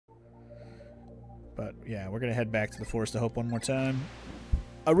But yeah, we're going to head back to the Forest of Hope one more time.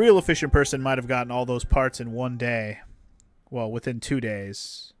 A real efficient person might have gotten all those parts in one day. Well, within 2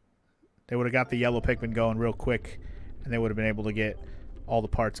 days. They would have got the yellow Pikmin going real quick, and they would have been able to get all the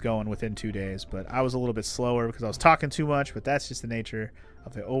parts going within 2 days. But I was a little bit slower because I was talking too much, but that's just the nature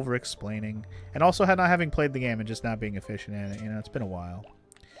of the over-explaining. And also not having played the game and just not being efficient at it. You know, it's been a while.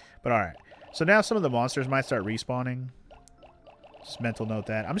 But alright. So now some of the monsters might start respawning. Just mental note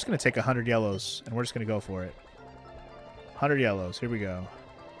that. I'm just going to take 100 yellows, and we're just going to go for it. 100 yellows. Here we go.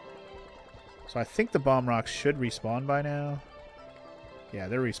 So I think the bomb rocks should respawn by now. Yeah,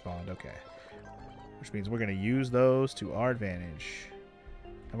 they're respawned. Okay. Which means we're going to use those to our advantage.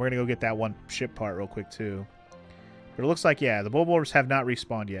 And we're going to go get that one ship part real quick, too. But it looks like, yeah, the Bulbors have not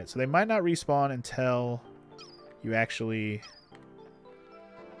respawned yet. So they might not respawn until you actually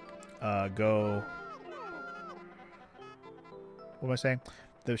go... What am I saying?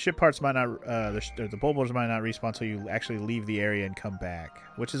 The ship parts might not... the Bulbors might not respawn until you actually leave the area and come back.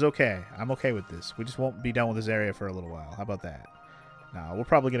 Which is okay. I'm okay with this. We just won't be done with this area for a little while. How about that? No, we're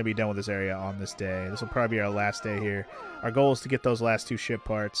probably going to be done with this area on this day. This will probably be our last day here. Our goal is to get those last 2 ship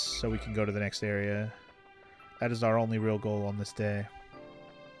parts so we can go to the next area. That is our only real goal on this day.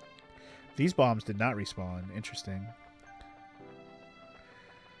 These bombs did not respawn. Interesting.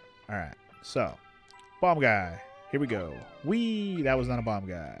 Alright, so. Bomb guy. Here we go. Whee! That was not a bomb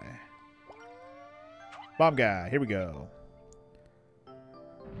guy. Bomb guy. Here we go.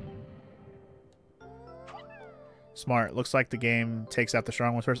 Smart. Looks like the game takes out the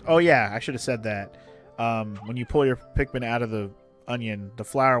strong ones first. Oh, yeah. I should have said that. When you pull your Pikmin out of the onion, the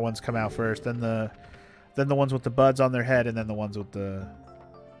flower ones come out first, then the ones with the buds on their head, and then the ones with the...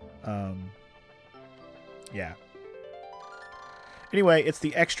 yeah. Anyway, it's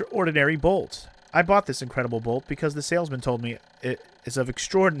the extraordinary bolt. I bought this incredible bolt because the salesman told me it is of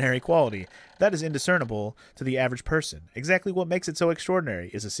extraordinary quality. That is indiscernible to the average person. Exactly what makes it so extraordinary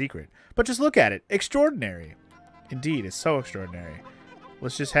is a secret. But just look at it. Extraordinary. Indeed, it's so extraordinary.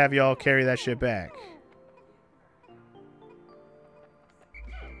 Let's just have y'all carry that shit back.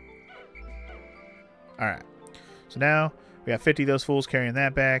 Alright. So now, we have 50 of those fools carrying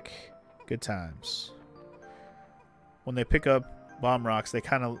that back. Good times. When they pick up bomb rocks, they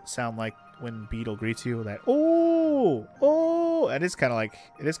kind of sound like when Beetle greets you. That, oh! Oh! It is kind of like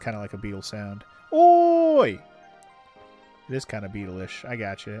a Beetle sound. Oi! It is kind of Beetle-ish. I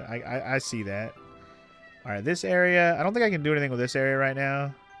got you. I see that. Alright, this area... I don't think I can do anything with this area right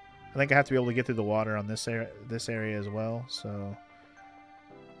now. I think I have to be able to get through the water on this area as well, so...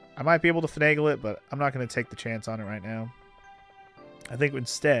 I might be able to finagle it, but I'm not going to take the chance on it right now. I think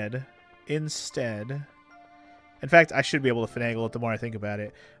instead... In fact, I should be able to finagle it the more I think about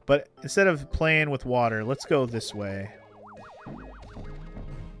it. But instead of playing with water, let's go this way.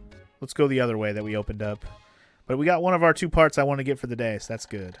 Let's go the other way that we opened up. But we got one of our 2 parts I want to get for the day, so that's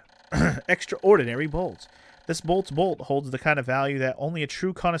good. Extraordinary bolt. This bolt's bolt holds the kind of value that only a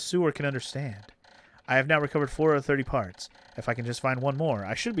true connoisseur can understand. I have now recovered 4 out of 30 parts. If I can just find one more,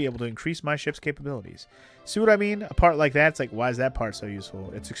 I should be able to increase my ship's capabilities. See what I mean? A part like that, it's like, why is that part so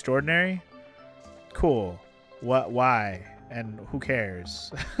useful? It's extraordinary? Cool. What? Why? And who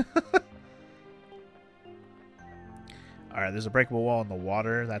cares? Alright, there's a breakable wall in the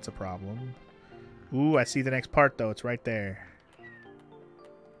water. That's a problem. Ooh, I see the next part, though. It's right there.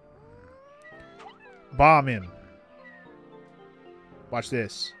 Bomb him. Watch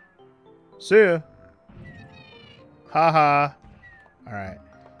this. See ya. Haha. Alright.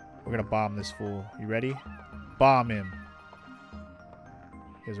 We're gonna bomb this fool. You ready? Bomb him.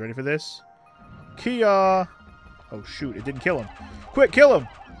 You guys ready for this? Kia! Oh, shoot. It didn't kill him. Quick, kill him!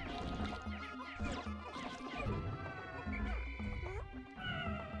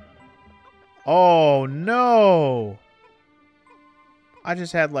 Oh, no! I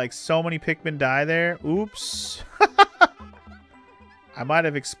just had, like, so many Pikmin die there. Oops. I might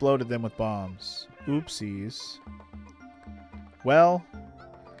have exploded them with bombs. Oopsies. Well,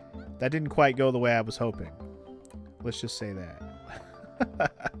 that didn't quite go the way I was hoping. Let's just say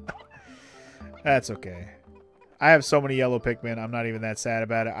that. That's okay. I have so many yellow Pikmin, I'm not even that sad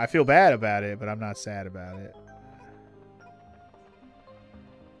about it. I feel bad about it, but I'm not sad about it.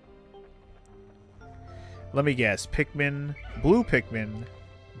 Let me guess. Pikmin, blue Pikmin,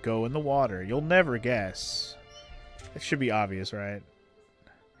 go in the water. You'll never guess. It should be obvious, right?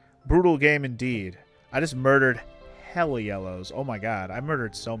 Brutal game indeed. I just murdered hella yellows. Oh my god. I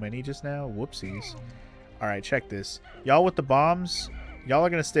murdered so many just now. Whoopsies. Alright, check this. Y'all with the bombs, y'all are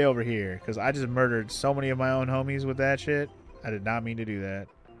going to stay over here. Because I just murdered so many of my own homies with that shit. I did not mean to do that.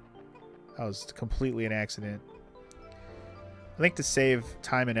 That was completely an accident. I think to save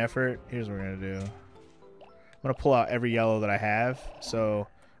time and effort, here's what we're going to do. I'm going to pull out every yellow that I have, so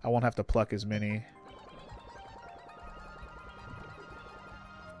I won't have to pluck as many.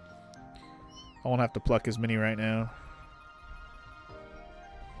 I won't have to pluck as many right now.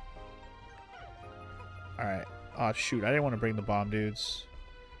 Alright. Oh, shoot. I didn't want to bring the bomb dudes.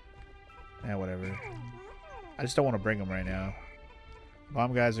 Yeah, whatever. I just don't want to bring them right now.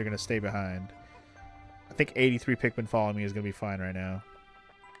 Bomb guys are going to stay behind. I think 83 Pikmin following me is going to be fine right now.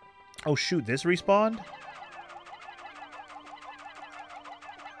 Oh, shoot. This respawned?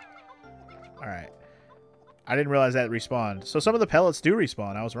 Alright. I didn't realize that respawned. So some of the pellets do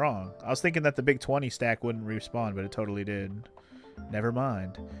respawn. I was wrong. I was thinking that the big 20 stack wouldn't respawn, but it totally did. Never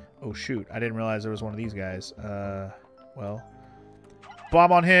mind. Oh, shoot. I didn't realize there was one of these guys. Well.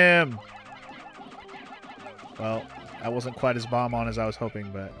 Bomb on him! Well, that wasn't quite as bomb on as I was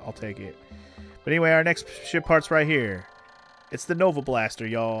hoping, but I'll take it. But anyway, our next ship part's right here. It's the Nova Blaster,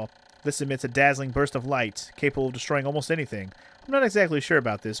 y'all. This emits a dazzling burst of light, capable of destroying almost anything. I'm not exactly sure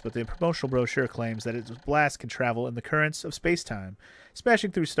about this, but the promotional brochure claims that its blast can travel in the currents of space-time,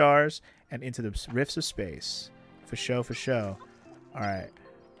 smashing through stars and into the rifts of space. For show, for show. Alright.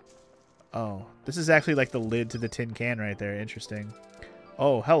 Oh, this is actually like the lid to the tin can right there. Interesting.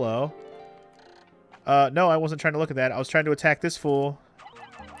 Oh, hello. No, I wasn't trying to look at that. I was trying to attack this fool.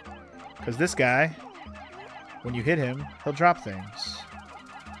 Because this guy, when you hit him, he'll drop things.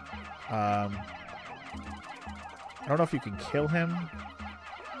 I don't know if you can kill him.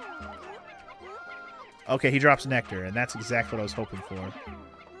 Okay, he drops nectar, and that's exactly what I was hoping for.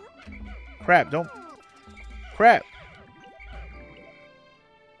 Crap, don't... Crap!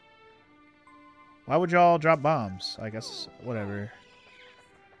 Why would y'all drop bombs? I guess, whatever.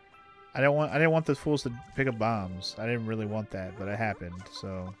 I didn't want the fools to pick up bombs. I didn't really want that, but it happened,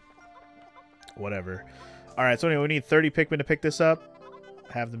 so... Whatever. Alright, so anyway, we need 30 Pikmin to pick this up.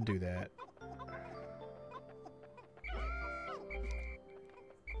 Have them do that.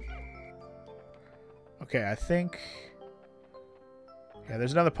 Okay, I think... Yeah,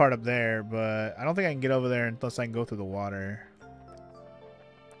 there's another part up there, but I don't think I can get over there unless I can go through the water.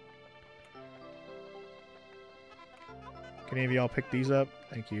 Can any of y'all pick these up?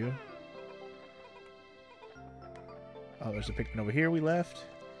 Thank you. Oh, there's a Pikmin over here we left.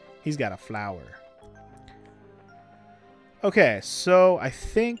 He's got a flower. Okay, so I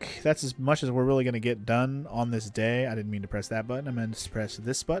think that's as much as we're really going to get done on this day. I didn't mean to press that button. I meant to press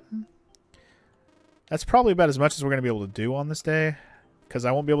this button. That's probably about as much as we're going to be able to do on this day. Because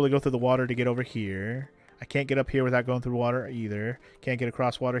I won't be able to go through the water to get over here. I can't get up here without going through water either. Can't get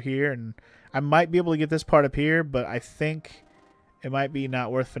across water here. And I might be able to get this part up here, but I think it might be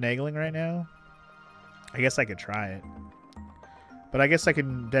not worth finagling right now. I guess I could try it. But I guess I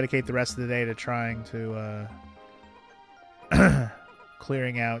can dedicate the rest of the day to trying to...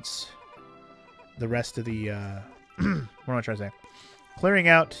 clearing out the rest of the... what am I trying to say? Clearing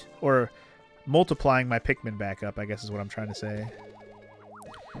out or multiplying my Pikmin back up, I guess is what I'm trying to say.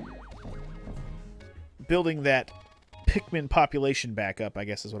 Building that Pikmin population back up, I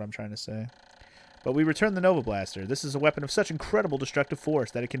guess is what I'm trying to say. But we return the Nova Blaster. This is a weapon of such incredible destructive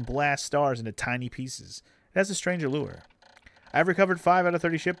force that it can blast stars into tiny pieces. It has a strange allure. I've recovered 5 out of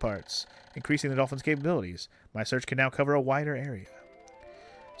 30 ship parts, increasing the Dolphin's capabilities. My search can now cover a wider area.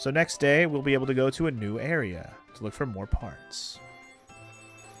 So next day, we'll be able to go to a new area to look for more parts.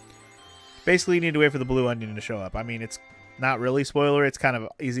 Basically, you need to wait for the blue onion to show up. I mean, it's not really spoiler. It's kind of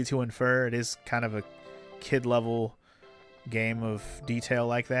easy to infer. It is kind of a kid-level game of detail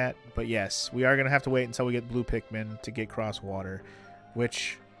like that. But yes, we are going to have to wait until we get blue Pikmin to get cross water,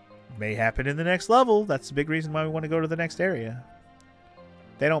 which may happen in the next level. That's the big reason why we want to go to the next area.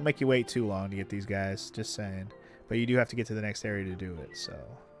 They don't make you wait too long to get these guys, just saying. But you do have to get to the next area to do it, so...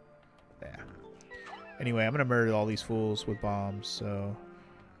 yeah. Anyway, I'm going to murder all these fools with bombs, so...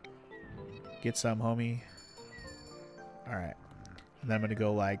 get some, homie. Alright. And then I'm going to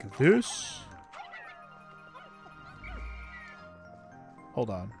go like this. Hold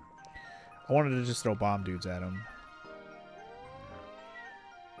on. I wanted to just throw bomb dudes at him.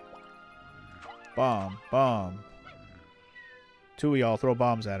 Bomb. Bomb. 2 of y'all throw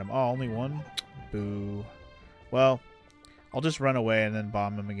bombs at him. Oh, only 1? Boo. Well, I'll just run away and then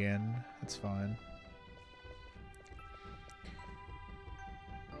bomb him again. That's fine.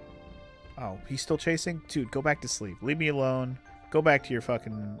 Oh, he's still chasing? Dude, go back to sleep. Leave me alone. Go back to your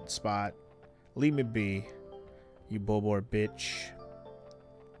fucking spot. Leave me be. You Bulbor bitch.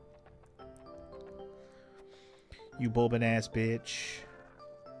 You Bulbin ass bitch.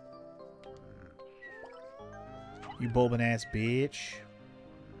 You Bulbin ass bitch.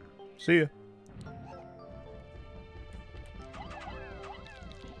 See ya.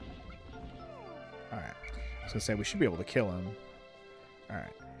 Alright. I was gonna say we should be able to kill him.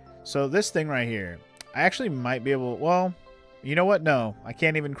 Alright. So this thing right here, I actually might be able... Well, you know what? No. I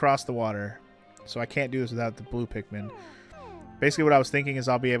can't even cross the water. So I can't do this without the blue Pikmin. Basically what I was thinking is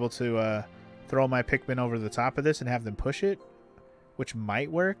I'll be able to throw my Pikmin over the top of this and have them push it. Which might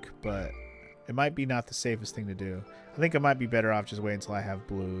work, but it might be not the safest thing to do. I think I might be better off just waiting until I have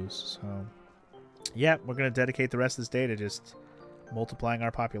blues. So, yeah, we're going to dedicate the rest of this day to just multiplying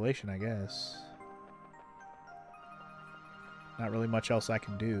our population, I guess. Not really much else I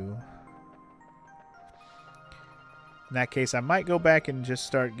can do. In that case, I might go back and just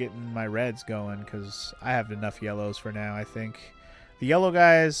start getting my reds going, because I have enough yellows for now, I think. The yellow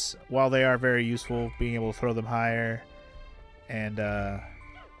guys, while they are very useful, being able to throw them higher, and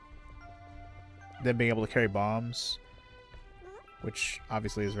then being able to carry bombs, which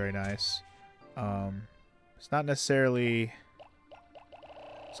obviously is very nice. It's not necessarily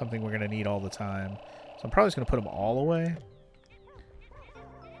something we're going to need all the time. So I'm probably just going to put them all away.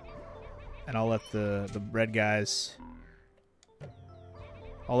 And I'll let the red guys...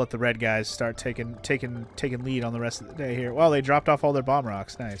 I'll let the red guys start taking lead on the rest of the day here. Well, they dropped off all their bomb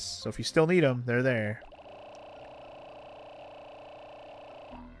rocks. Nice. So if you still need them, they're there.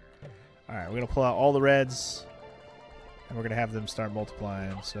 Alright, we're going to pull out all the reds. And we're going to have them start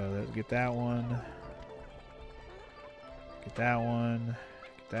multiplying. So get that one. Get that one.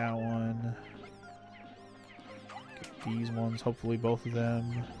 Get that one. Get these ones. Hopefully both of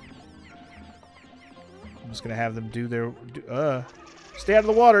them. I'm just going to have them do their... Stay out of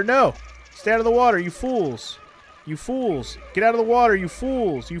the water. No! Stay out of the water, you fools. You fools. Get out of the water, you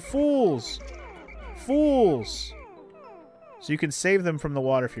fools. You fools. Fools. So you can save them from the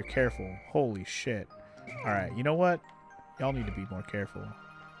water if you're careful. Holy shit. Alright, you know what? Y'all need to be more careful.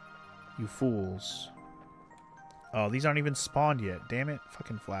 You fools. Oh, these aren't even spawned yet. Damn it.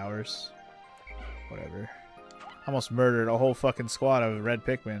 Fucking flowers. Whatever. Almost murdered a whole fucking squad of red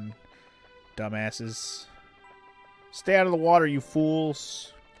Pikmin. Dumbasses. Stay out of the water, you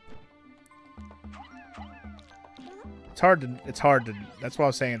fools. It's hard to, that's what I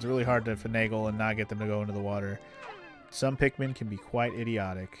was saying, it's really hard to finagle and not get them to go into the water. Some Pikmin can be quite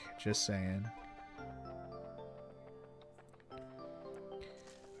idiotic, just saying.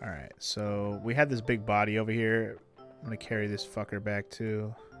 Alright, so we had this big body over here. I'm going to carry this fucker back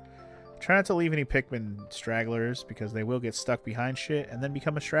too. Try not to leave any Pikmin stragglers, because they will get stuck behind shit and then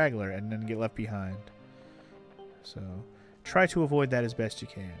become a straggler and then get left behind. So, try to avoid that as best you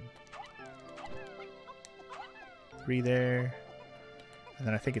can. 3 there. And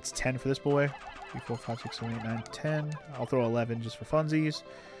then I think it's 10 for this boy. 3, 4, 5, 6, 7, 8, 9, 10. I'll throw 11 just for funsies.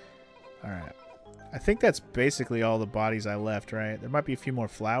 Alright. I think that's basically all the bodies I left, right? There might be a few more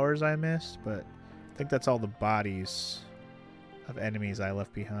flowers I missed, but I think that's all the bodies of enemies I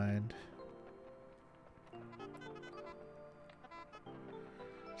left behind.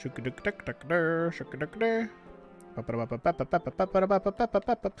 Reminds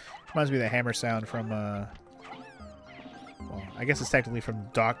me of the hammer sound from, well, I guess it's technically from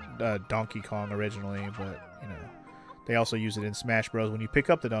Donkey Kong originally, but, you know, they also use it in Smash Bros. When you pick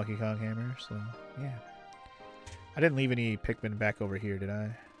up the Donkey Kong hammer, so, yeah. I didn't leave any Pikmin back over here, did I?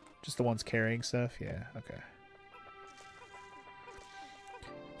 Just the ones carrying stuff? Yeah, okay.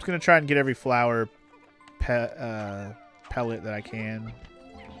 I'm just going to try and get every flower pellet that I can,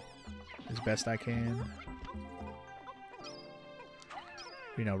 as best I can.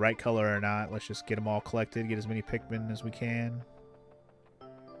 You know, right color or not, let's just get them all collected, get as many Pikmin as we can.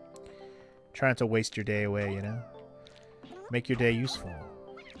 Try not to waste your day away, you know? Make your day useful.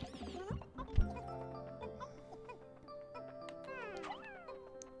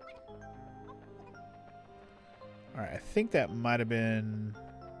 Alright, I think that might have been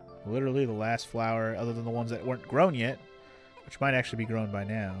literally the last flower, other than the ones that weren't grown yet, which might actually be grown by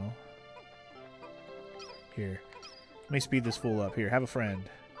now. Here. Let me speed this fool up. Here, have a friend.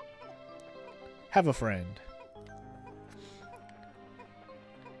 Have a friend.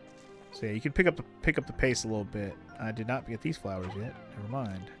 So yeah, you can pick up the pace a little bit. I did not get these flowers yet. Never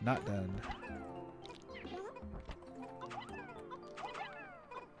mind. Not done.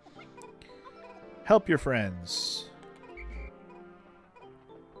 Help your friends.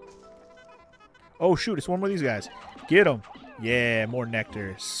 Oh shoot, it's one more of these guys. Get them. Yeah, more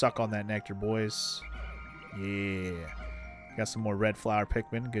nectar. Suck on that nectar, boys. Yeah. Got some more red flower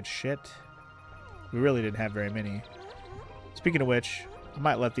Pikmin. Good shit. We really didn't have very many. Speaking of which, I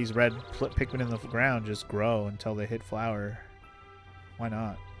might let these red Pikmin in the ground just grow until they hit flower. Why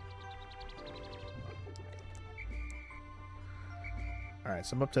not? Alright,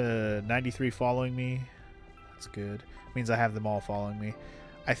 so I'm up to 93 following me. That's good. Means I have them all following me.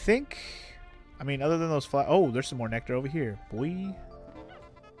 I think I mean, other than those flowers... Oh, there's some more nectar over here. Boy.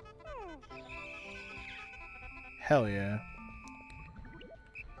 Hell yeah.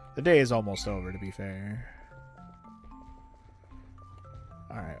 The day is almost over, to be fair.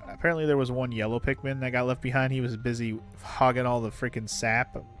 Alright, apparently there was one yellow Pikmin that got left behind. He was busy hogging all the freaking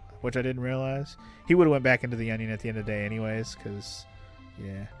sap, which I didn't realize. He would have went back into the onion at the end of the day anyways, because,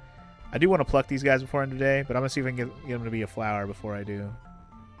 yeah. I do want to pluck these guys before end of the day, but I'm going to see if I can get them to be a flower before I do.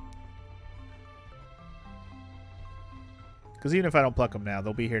 Because even if I don't pluck them now,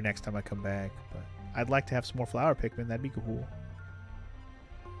 they'll be here next time I come back. But I'd like to have some more flower Pikmin. That'd be cool.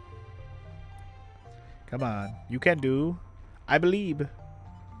 Come on. You can do. I believe.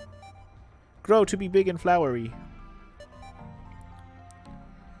 Grow to be big and flowery.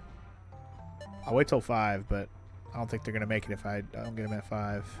 I'll wait till 5, but I don't think they're going to make it if I don't get them at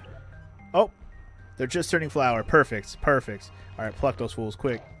 5. Oh! They're just turning flower. Perfect. Perfect. Alright, pluck those fools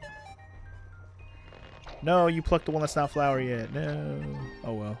quick. No, you plucked the one that's not flower yet. No.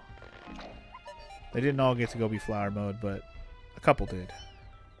 Oh well. They didn't all get to go be flower mode, but a couple did.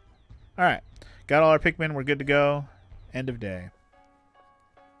 Alright. Got all our Pikmin. We're good to go. End of day.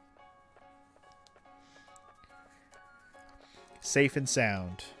 Safe and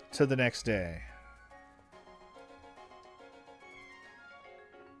sound to the next day.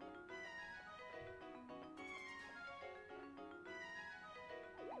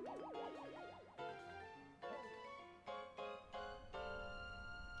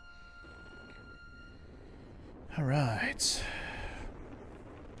 All right.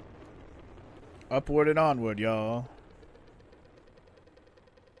 Upward and onward, y'all.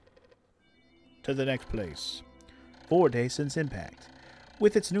 To the next place. 4 days since impact.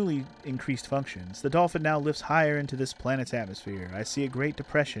 With its newly increased functions, the dolphin now lifts higher into this planet's atmosphere. I see a great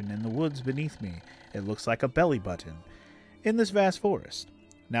depression in the woods beneath me. It looks like a belly button in this vast forest.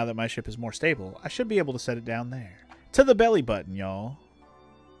 Now that my ship is more stable, I should be able to set it down there. To the belly button, y'all.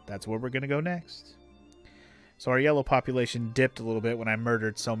 That's where we're going to go next. So our yellow population dipped a little bit when I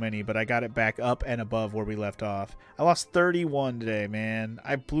murdered so many, but I got it back up and above where we left off. I lost 31 today, man.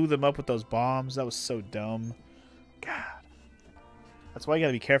 I blew them up with those bombs. That was so dumb. God. That's why you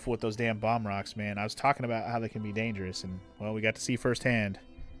gotta be careful with those damn bomb rocks, man. I was talking about how they can be dangerous, and, well, we got to see firsthand.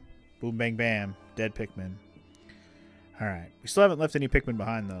 Boom, bang, bam. Dead Pikmin. Alright. We still haven't left any Pikmin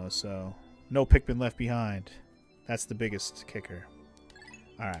behind, though, so no Pikmin left behind. That's the biggest kicker.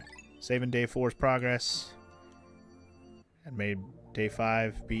 Alright. Saving day 4's progress. And made day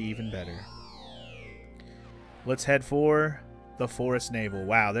 5 be even better. Let's head for the Forest Naval.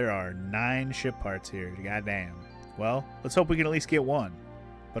 Wow, there are 9 ship parts here. Goddamn. Well, let's hope we can at least get one.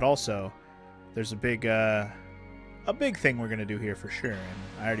 But also, there's a big thing we're gonna do here for sure. And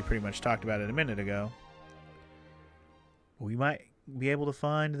I already pretty much talked about it a minute ago. We might be able to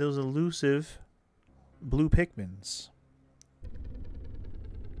find those elusive blue Pikmins.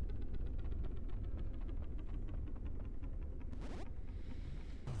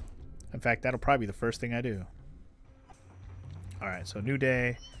 In fact, that'll probably be the first thing I do. Alright, so new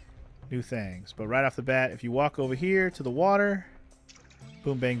day, new things. But right off the bat, if you walk over here to the water,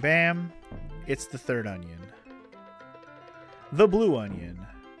 boom, bang, bam, it's the third onion. The blue onion.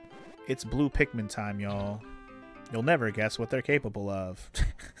 It's blue Pikmin time, y'all. You'll never guess what they're capable of.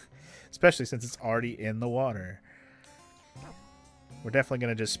 Especially since it's already in the water. We're definitely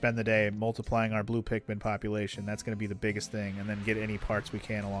going to just spend the day multiplying our blue Pikmin population. That's going to be the biggest thing. And then get any parts we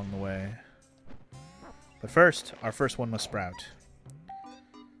can along the way. But first, our first one must sprout.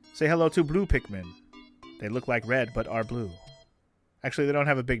 Say hello to blue Pikmin. They look like red, but are blue. Actually, they don't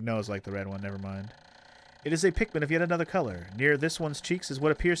have a big nose like the red one. Never mind. It is a Pikmin of yet another color. Near this one's cheeks is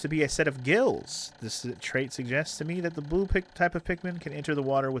what appears to be a set of gills. This trait suggests to me that the blue type of Pikmin can enter the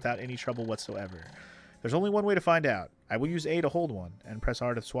water without any trouble whatsoever. There's only one way to find out. I will use A to hold one, and press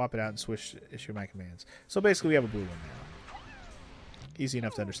R to swap it out and issue my commands. So basically we have a blue one now. Easy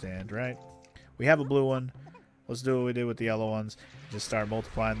enough to understand, right? We have a blue one. Let's do what we did with the yellow ones. Just start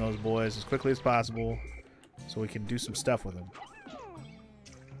multiplying those boys as quickly as possible so we can do some stuff with them.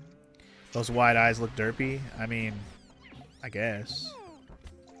 Those wide eyes look derpy. I mean, I guess.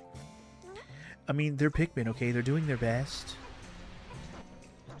 I mean, they're Pikmin, okay? They're doing their best.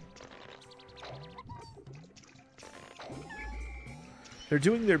 They're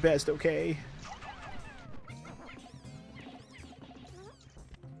doing their best, okay?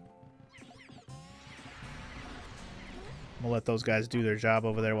 I'm gonna let those guys do their job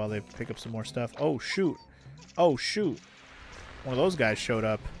over there while they pick up some more stuff. Oh, shoot. Oh, shoot. One of those guys showed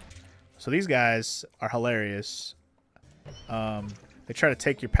up. So these guys are hilarious. They try to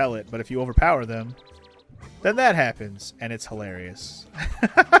take your pellet, but if you overpower them, then that happens, and it's hilarious.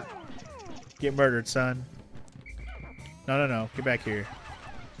 Get murdered, son. No, no, no. Get back here.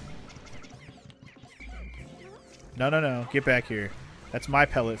 No, no, no. Get back here. That's my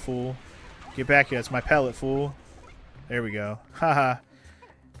pellet, fool. Get back here. That's my pellet, fool. There we go. Haha.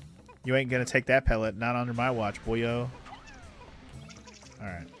 You ain't gonna take that pellet. Not under my watch, boyo.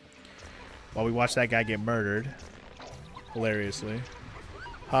 Alright. While we watch that guy get murdered. Hilariously.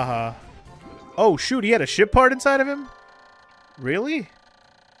 Haha. Oh, shoot. He had a ship part inside of him? Really?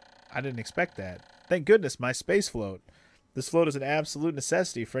 I didn't expect that. Thank goodness, my space float. This float is an absolute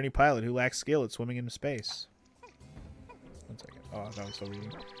necessity for any pilot who lacks skill at swimming in space. 1 second. Oh, that was so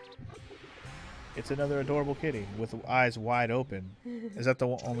weird. It's another adorable kitty with eyes wide open. Is that the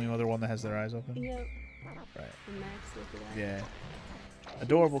only other one that has their eyes open? Yep. Right. The Max look at that. Yeah.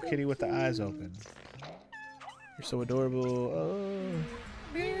 Adorable kitty with the eyes open. You're so adorable. Oh.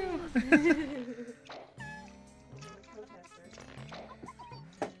 Meow.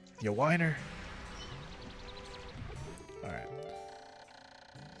 You whiner. Alright.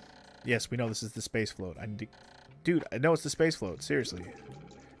 Yes, we know this is the space float. I need to... Dude, I know it's the space float. Seriously.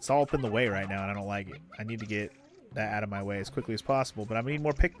 It's all up in the way right now, and I don't like it. I need to get that out of my way as quickly as possible, but I need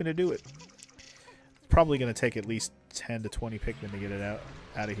more Pikmin to do it. Probably going to take at least 10 to 20 Pikmin to get it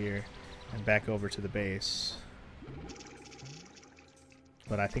out of here and back over to the base.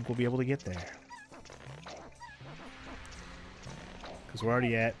 But I think we'll be able to get there. Because we're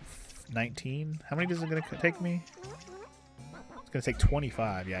already at 19. How many is it going to take me? It's going to take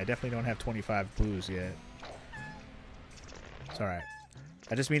 25. Yeah, I definitely don't have 25 blues yet. It's alright.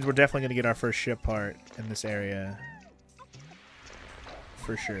 That just means we're definitely going to get our first ship part in this area.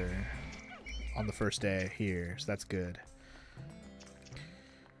 For sure. On the first day here. So that's good.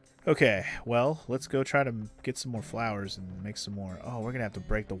 Okay, well, let's go try to get some more flowers and make some more. Oh, we're going to have to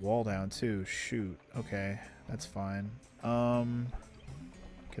break the wall down too. Shoot. Okay, that's fine.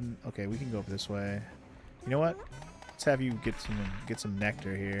 Okay, we can go up this way. You know what? Let's have you get some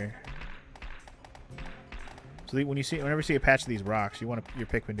nectar here. So whenever you see a patch of these rocks, you want your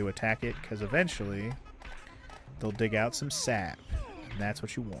Pikmin to attack it, because eventually they'll dig out some sap, and that's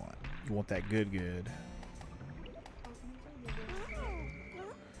what you want. You want that good.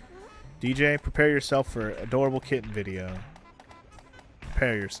 DJ, prepare yourself for adorable kitten video.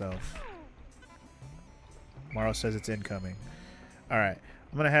 Prepare yourself. Morrow says it's incoming. Alright,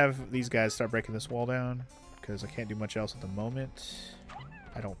 I'm going to have these guys start breaking this wall down, because I can't do much else at the moment.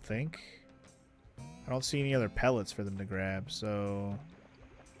 I don't think. I don't see any other pellets for them to grab, so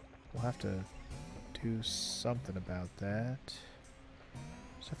we'll have to do something about that.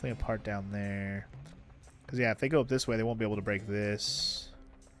 There's definitely a part down there. Because, yeah, if they go up this way, they won't be able to break this.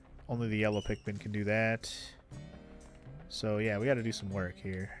 Only the yellow Pikmin can do that. So, yeah, we got to do some work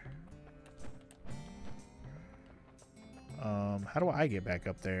here. How do I get back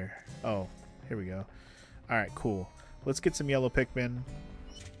up there? Oh, here we go. Alright, cool. Let's get some yellow Pikmin.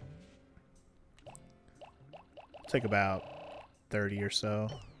 Take about 30 or so.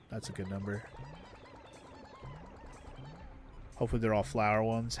 That's a good number. Hopefully they're all flower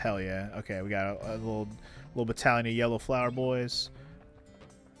ones. Hell yeah. Okay, we got a little battalion of yellow flower boys.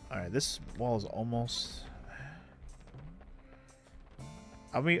 Alright, this wall is almost...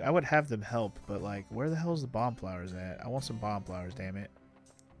 I mean, I would have them help, but like, where the hell is the bomb flowers at? I want some bomb flowers, damn it.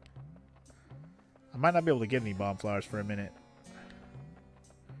 I might not be able to get any bomb flowers for a minute.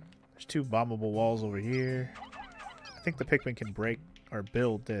 There's 2 bombable walls over here. I think the Pikmin can break or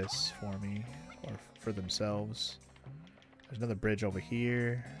build this for me, or for themselves. There's another bridge over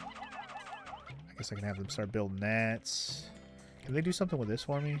here. I guess I can have them start building that. Can they do something with this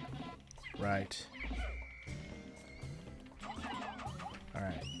for me? Right.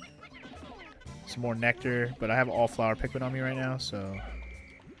 Alright. Some more nectar, but I have all flower Pikmin on me right now, so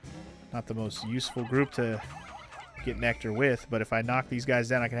not the most useful group to get nectar with, but if I knock these guys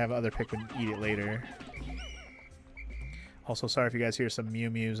down, I can have other Pikmin eat it later. Also, sorry if you guys hear some Mew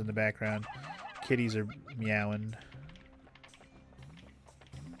Mews in the background. Kitties are meowing.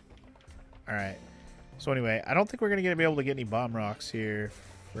 Alright. So anyway, I don't think we're going to be able to get any bomb rocks here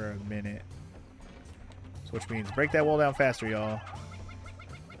for a minute. So which means break that wall down faster, y'all.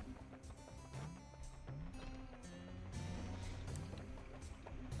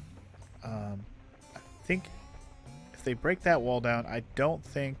 I think if they break that wall down, I don't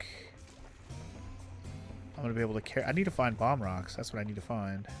think I'm going to be able to carry... I need to find bomb rocks. That's what I need to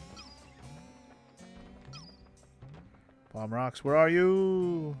find. Bomb rocks, where are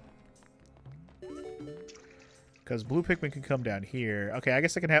you? Because blue Pikmin can come down here. Okay, I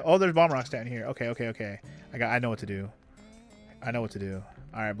guess I can have... Oh, there's bomb rocks down here. Okay. I know what to do. I know what to do.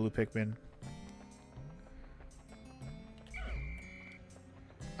 Alright, blue Pikmin.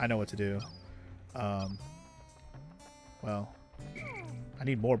 I know what to do. Well, I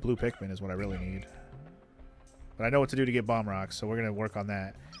need more blue Pikmin is what I really need. But I know what to do to get bomb rocks, so we're going to work on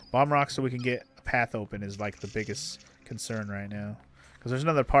that. Bomb rocks so we can get a path open is like the biggest concern right now. Because there's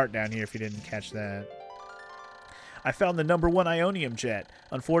another part down here if you didn't catch that. I found the #1 Ionium jet.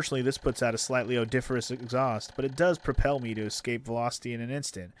 Unfortunately, this puts out a slightly odoriferous exhaust, but it does propel me to escape velocity in an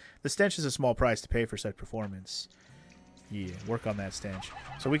instant. The stench is a small price to pay for such performance. Yeah, work on that stench.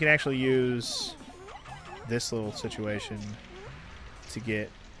 So we can actually use this little situation to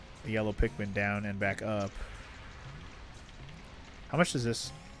get the yellow Pikmin down and back up. How much does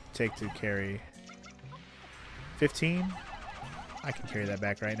this take to carry? 15? I can carry that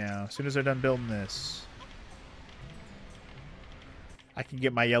back right now. As soon as they're done building this, I can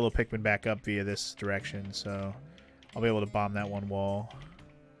get my yellow Pikmin back up via this direction, so I'll be able to bomb that one wall.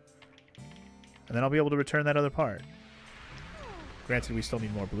 And then I'll be able to return that other part. Granted, we still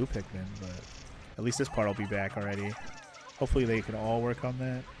need more blue Pikmin, but at least this part will be back already. Hopefully they can all work on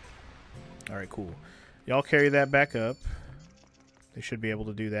that. Alright, cool. Y'all carry that back up. They should be able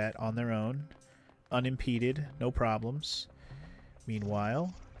to do that on their own. Unimpeded, no problems.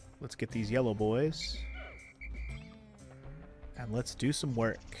 Meanwhile, let's get these yellow boys. And let's do some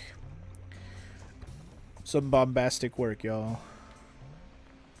work. Some bombastic work, y'all.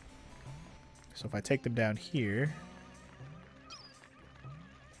 So if I take them down here...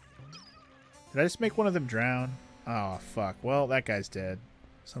 Did I just make one of them drown? Oh, fuck. Well, that guy's dead.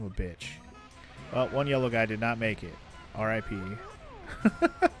 Son of a bitch. Well, one yellow guy did not make it. R.I.P.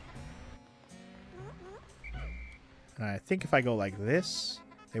 And I think if I go like this,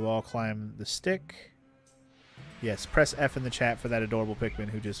 they will all climb the stick. Yes, press F in the chat for that adorable Pikmin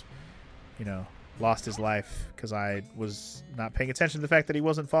who just, you know, lost his life because I was not paying attention to the fact that he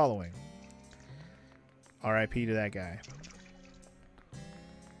wasn't following. R.I.P. to that guy.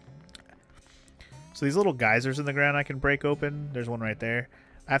 So these little geysers in the ground I can break open. There's one right there.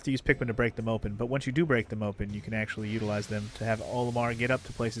 I have to use Pikmin to break them open, but once you do break them open, you can actually utilize them to have Olimar get up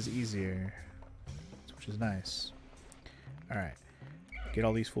to places easier, which is nice. Alright, get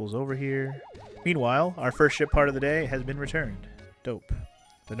all these fools over here. Meanwhile, our first ship part of the day has been returned. Dope.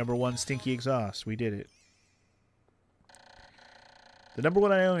 The #1 stinky exhaust. We did it. The #1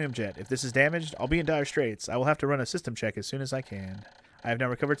 Ionium jet. If this is damaged, I'll be in dire straits. I will have to run a system check as soon as I can. I have now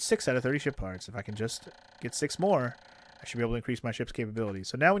recovered 6 out of 30 ship parts. If I can just get 6 more, I should be able to increase my ship's capability.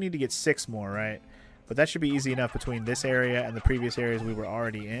 So now we need to get 6 more, right? But that should be easy enough between this area and the previous areas we were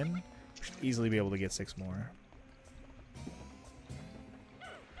already in. We should easily be able to get 6 more.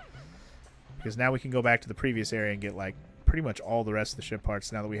 Because now we can go back to the previous area and get, like, pretty much all the rest of the ship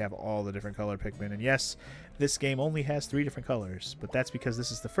parts now that we have all the different colored Pikmin. And yes, this game only has 3 different colors, but that's because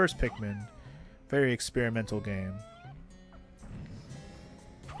this is the first Pikmin. Very experimental game.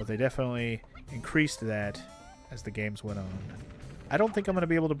 But they definitely increased that as the games went on. I don't think I'm going to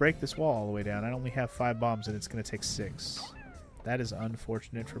be able to break this wall all the way down. I only have 5 bombs and it's going to take 6. That is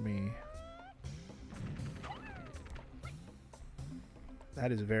unfortunate for me.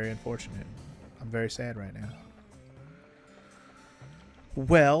 That is very unfortunate. I'm very sad right now.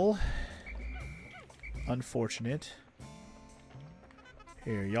 Well, unfortunate.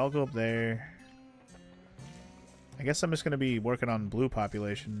 Here, y'all go up there. I guess I'm just going to be working on blue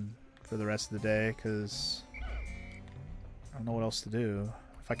population for the rest of the day, because I don't know what else to do.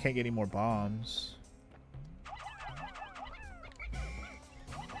 If I can't get any more bombs.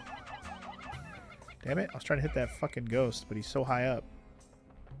 Damn it, I was trying to hit that fucking ghost, but he's so high up.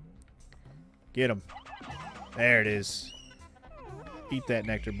 Get him. There it is. Eat that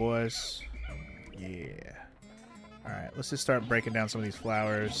nectar, boys. Yeah. Alright, let's just start breaking down some of these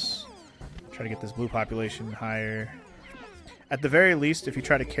flowers. Try to get this blue population higher. At the very least, if you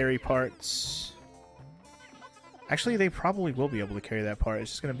try to carry parts... Actually, they probably will be able to carry that part.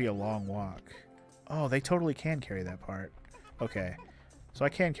 It's just going to be a long walk. Oh, they totally can carry that part. Okay. So I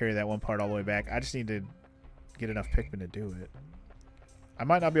can carry that one part all the way back. I just need to get enough Pikmin to do it. I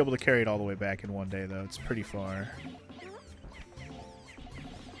might not be able to carry it all the way back in one day, though. It's pretty far.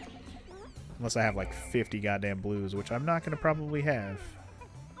 Unless I have like 50 goddamn blues, which I'm not going to probably have.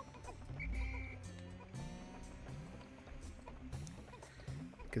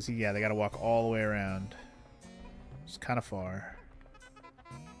 Because, yeah, they got to walk all the way around. It's kind of far.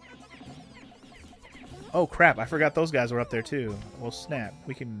 Oh, crap. I forgot those guys were up there, too. Well, snap.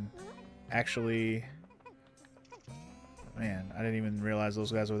 We can actually... Man, I didn't even realize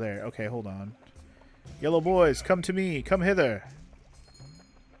those guys were there. Okay, hold on. Yellow boys, come to me. Come hither.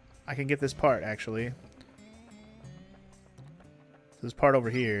 I can get this part, actually. This part over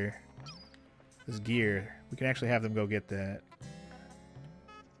here. This gear. We can actually have them go get that.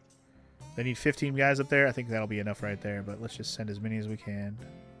 They need 15 guys up there. I think that'll be enough right there, but let's just send as many as we can.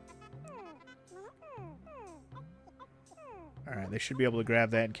 Alright, they should be able to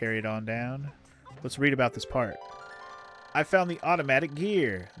grab that and carry it on down. Let's read about this part. I found the automatic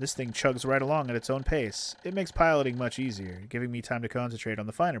gear. This thing chugs right along at its own pace. It makes piloting much easier, giving me time to concentrate on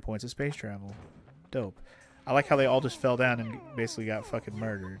the finer points of space travel. Dope. I like how they all just fell down and basically got fucking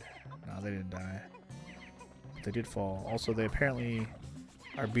murdered. No, they didn't die. But they did fall. Also, they apparently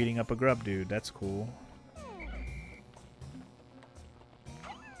are beating up a grub dude. That's cool.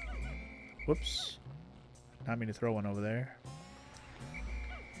 Whoops. Not mean to throw one over there.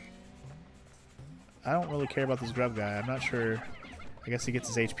 I don't really care about this grub guy. I'm not sure. I guess he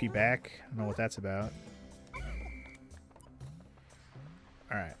gets his HP back. I don't know what that's about.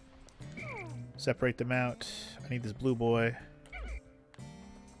 Alright. Separate them out. I need this blue boy.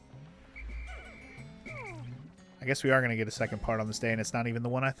 I guess we are going to get a second part on this day, and it's not even the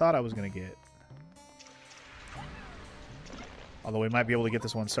one I thought I was going to get. Although we might be able to get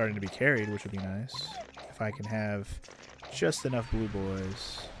this one starting to be carried, which would be nice. If I can have just enough blue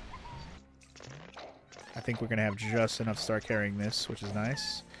boys. I think we're going to have just enough to start carrying this, which is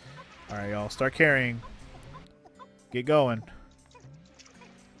nice. Alright, y'all. Start carrying. Get going.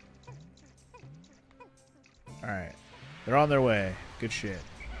 Alright. They're on their way. Good shit.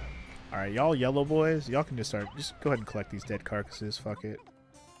 Alright, y'all yellow boys. Y'all can just go ahead and collect these dead carcasses. Fuck it.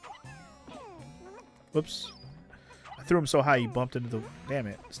 Whoops. I threw him so high he bumped into the... Damn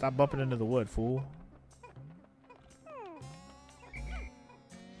it. Stop bumping into the wood, fool.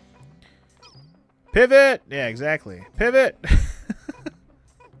 Pivot! Yeah, exactly. Pivot! In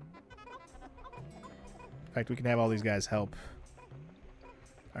fact, we can have all these guys help.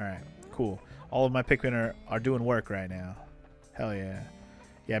 Alright, cool. All of my Pikmin are doing work right now. Hell yeah.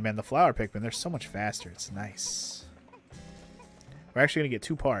 Yeah, man, the flower Pikmin, they're so much faster. It's nice. We're actually going to get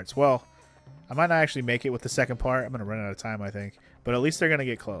 2 parts. Well, I might not actually make it with the second part. I'm going to run out of time, I think. But at least they're going to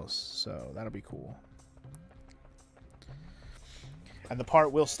get close. So that'll be cool. And the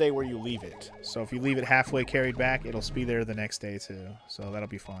part will stay where you leave it. So if you leave it halfway carried back, it'll be there the next day too. So that'll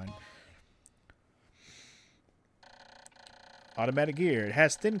be fine. Automatic gear. It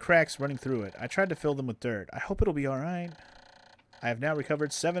has thin cracks running through it. I tried to fill them with dirt. I hope it'll be alright. I have now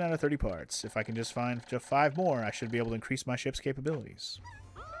recovered 7 out of 30 parts. If I can just find just 5 more, I should be able to increase my ship's capabilities.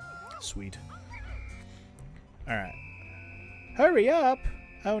 Sweet. Alright. Hurry up!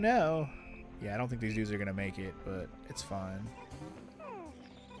 Oh no. Yeah, I don't think these dudes are going to make it, but it's fine.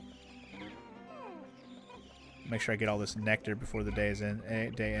 Make sure I get all this nectar before the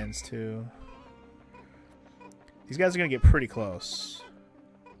day ends too. These guys are going to get pretty close.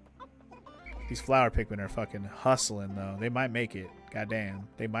 These flower Pikmin are fucking hustling, though. They might make it. Goddamn.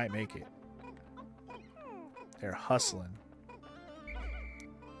 They might make it. They're hustling.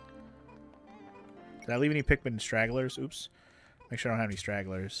 Did I leave any Pikmin stragglers? Oops. Make sure I don't have any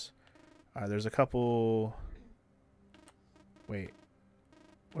stragglers. There's a couple... Wait.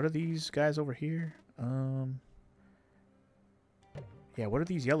 What are these guys over here? Yeah, what are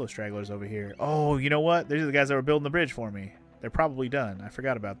these yellow stragglers over here? Oh, you know what? These are the guys that were building the bridge for me. They're probably done. I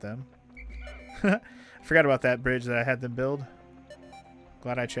forgot about them. I forgot about that bridge that I had them build.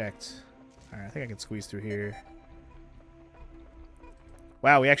 Glad I checked. Alright, I think I can squeeze through here.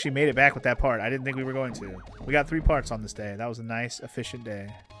 Wow, we actually made it back with that part. I didn't think we were going to. We got 3 parts on this day. That was a nice, efficient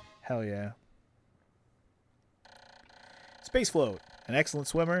day. Hell yeah. Space float. An excellent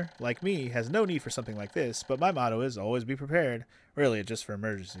swimmer, like me, has no need for something like this, but my motto is always be prepared. Really, just for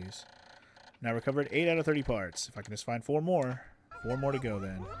emergencies. Now recovered 8 out of 30 parts. If I can just find 4 more. 4 more to go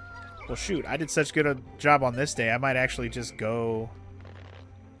then. Well, shoot, I did such good a job on this day, I might actually just go...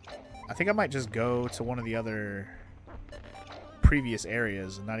 I think I might just go to one of the other previous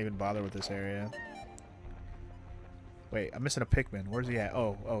areas and not even bother with this area. Wait, I'm missing a Pikmin. Where's he at?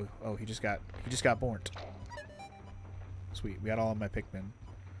 Oh, he just got born. Sweet, we got all of my Pikmin.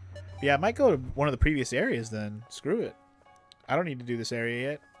 Yeah, I might go to one of the previous areas then. Screw it. I don't need to do this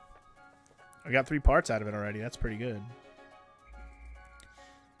area yet. I got 3 parts out of it already. That's pretty good.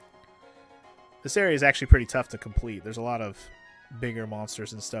 This area is actually pretty tough to complete. There's a lot of bigger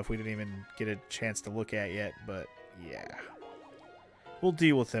monsters and stuff we didn't even get a chance to look at yet, but yeah. We'll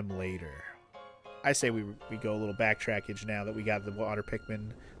deal with them later. I say we go a little backtrackage now that we got the water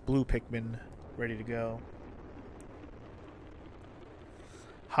Pikmin, blue Pikmin ready to go.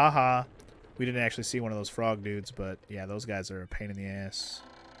 Haha. We didn't actually see one of those frog dudes, but yeah, those guys are a pain in the ass,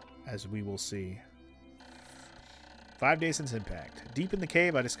 as we will see. 5 days since impact. Deep in the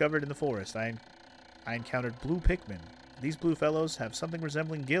cave I discovered in the forest, I encountered blue Pikmin. These blue fellows have something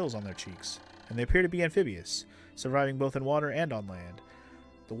resembling gills on their cheeks, and they appear to be amphibious, surviving both in water and on land.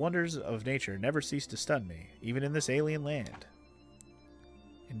 The wonders of nature never cease to stun me, even in this alien land.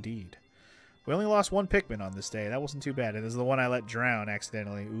 Indeed. We only lost one Pikmin on this day. That wasn't too bad. It is the one I let drown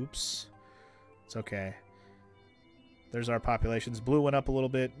accidentally. Oops. It's okay. There's our populations. Blue went up a little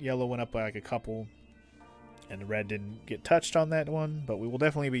bit. Yellow went up by like a couple. And red didn't get touched on that one. But we will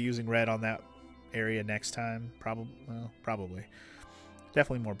definitely be using red on that area next time. Probably.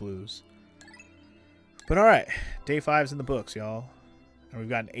 Definitely more blues. But alright. Day 5's in the books, y'all. And we've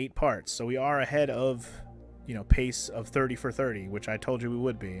gotten 8 parts. So we are ahead of, you know, pace of 30 for 30. Which I told you we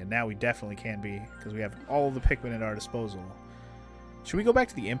would be. And now we definitely can be. Because we have all of the Pikmin at our disposal. Should we go back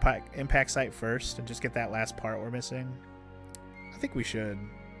to the impact site first and just get that last part we're missing? I think we should.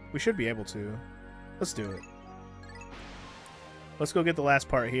 We should be able to. Let's do it. Let's go get the last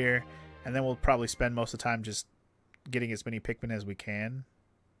part here, and then we'll probably spend most of the time just getting as many Pikmin as we can.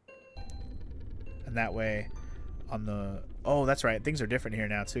 And that way, on the... Oh, that's right. Things are different here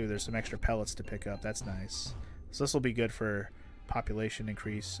now, too. There's some extra pellets to pick up. That's nice. So this will be good for population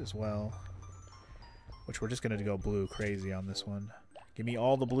increase as well. Which we're just going to go blue crazy on this one. Give me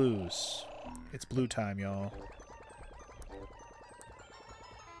all the blues. It's blue time, y'all.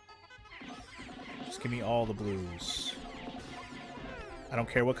 Just give me all the blues. I don't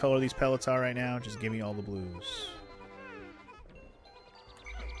care what color these pellets are right now. Just give me all the blues.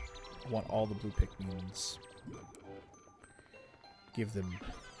 I want all the blue Pikmins. Give them.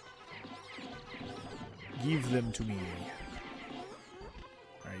 Give them to me.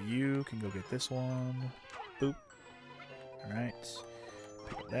 Alright, you can go get this one. Boop. Alright.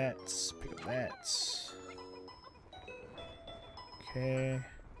 Pick up that. Pick up that. Okay.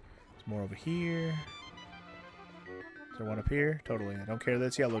 There's more over here. Is there one up here? Totally. I don't care that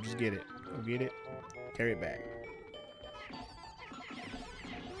it's yellow. Just get it. Go get it. Carry it back.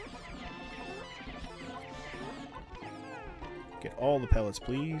 Get all the pellets,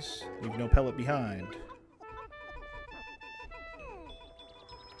 please. Leave no pellet behind.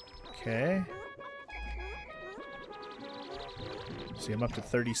 Okay. See, I'm up to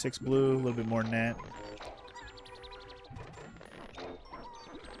 36 blue. A little bit more than that.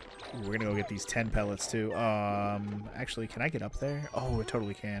 Ooh, we're gonna go get these 10 pellets too. Actually, can I get up there? Oh, I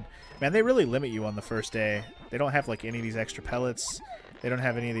totally can. Man, they really limit you on the first day. They don't have like any of these extra pellets. They don't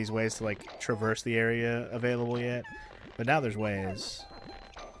have any of these ways to like traverse the area available yet. But now there's ways.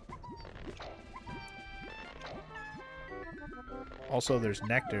 Also, there's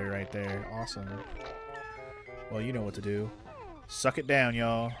nectar right there. Awesome. Well, you know what to do. Suck it down,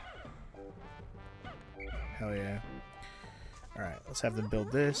 y'all. Hell yeah. Alright, let's have them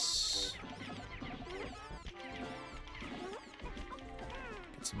build this.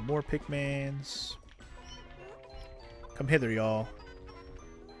 Get some more Pikmins. Come hither, y'all.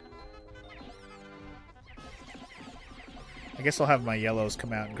 I guess I'll have my yellows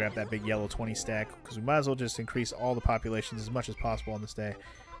come out and grab that big yellow 20 stack, because we might as well just increase all the populations as much as possible on this day.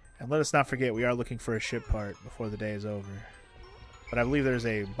 And let us not forget, we are looking for a ship part before the day is over. But I believe there's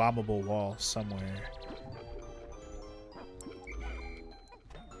a bombable wall somewhere.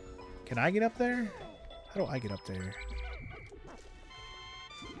 Can I get up there? How do I get up there?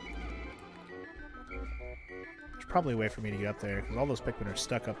 There's probably a way for me to get up there, because all those Pikmin are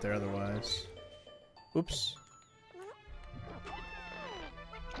stuck up there otherwise. Oops.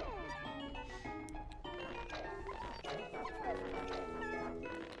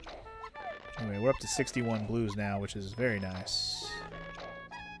 Anyway, we're up to 61 blues now, which is very nice.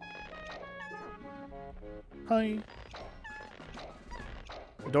 Hi.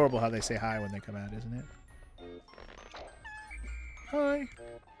 Adorable how they say hi when they come out, isn't it? Hi.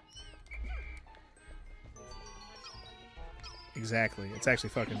 Exactly. It's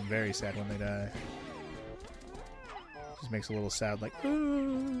actually fucking very sad when they die. Just makes a little sound like,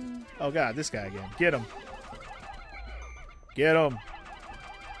 ooh. Oh god, this guy again. Get him. Get him.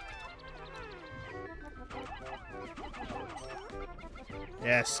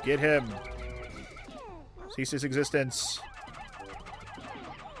 Yes, get him. Cease his existence.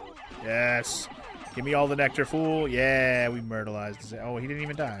 Yes. Give me all the nectar, fool. Yeah, we myrtleized. Oh, he didn't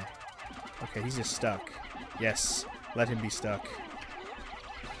even die. Okay, he's just stuck. Yes, let him be stuck.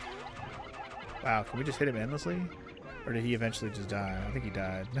 Wow, can we just hit him endlessly? Or did he eventually just die? I think he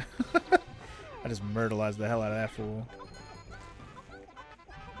died. I just myrtleized the hell out of that fool.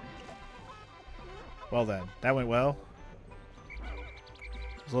 Well then, that went well.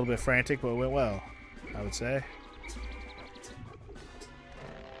 It was a little bit frantic, but it went well, I would say.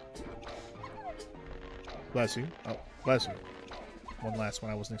 Bless you. Oh, bless you. One last one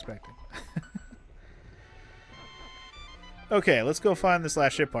I wasn't expecting. Okay, let's go find this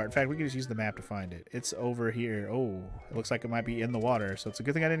last ship part. In fact, we can just use the map to find it. It's over here. Oh, it looks like it might be in the water, so it's a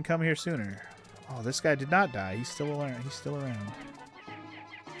good thing I didn't come here sooner. Oh, this guy did not die. He's still around. He's still around.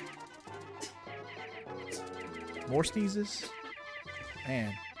 More sneezes?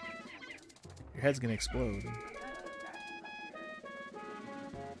 Man, your head's gonna explode.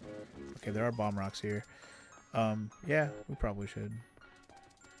 Okay, there are bomb rocks here. Yeah, we probably should.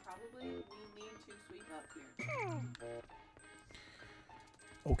 Probably we need to sweep up here.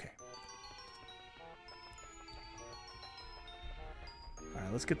 Okay.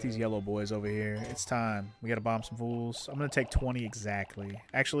 Alright, let's get these yellow boys over here. It's time. We gotta bomb some fools. I'm gonna take 20 exactly.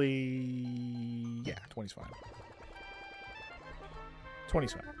 Actually, yeah, 20's fine.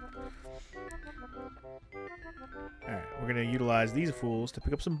 20's fine. Alright, we're gonna utilize these fools to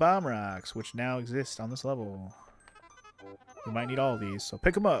pick up some bomb rocks, which now exist on this level. We might need all of these, so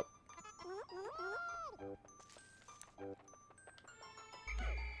pick them up.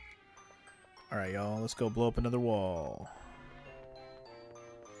 Alright, y'all, let's go blow up another wall.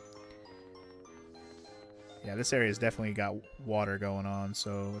 Yeah, this area's definitely got water going on,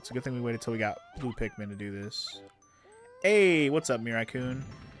 so it's a good thing we waited till we got blue Pikmin to do this. Hey, what's up, Mirai-kun?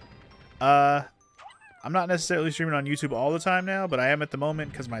 I'm not necessarily streaming on YouTube all the time now, but I am at the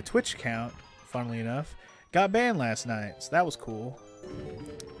moment because my Twitch account, funnily enough, got banned last night, so that was cool.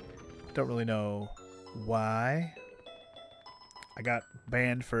 Don't really know why. I got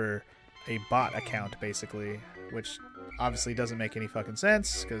banned for a bot account, basically, which obviously doesn't make any fucking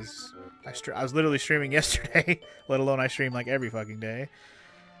sense because I was literally streaming yesterday, let alone I stream like every fucking day.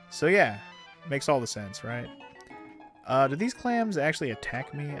 So yeah, makes all the sense, right? Do these clams actually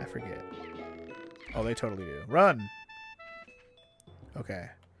attack me? I forget. Oh, they totally do. Run! Okay.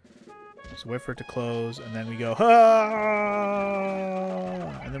 So wait for it to close, and then we go, ah!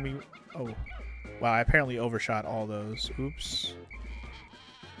 And then we, oh. Wow, I apparently overshot all those. Oops.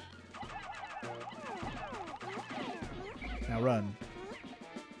 Now run.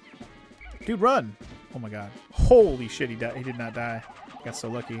 Dude, run! Oh my god. Holy shit, he did not die. Got so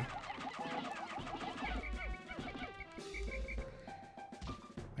lucky.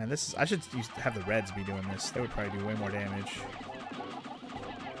 Man, this is, I should have the Reds be doing this. They would probably do way more damage.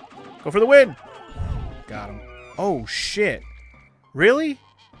 Go for the win! Got him. Oh, shit. Really?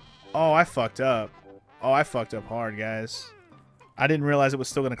 Oh, I fucked up. Oh, I fucked up hard, guys. I didn't realize it was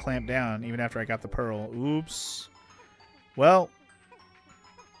still going to clamp down even after I got the pearl. Oops. Well,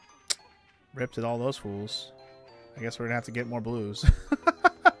 ripped at all those fools. I guess we're going to have to get more blues.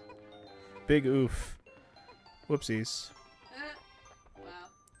 Big oof. Whoopsies.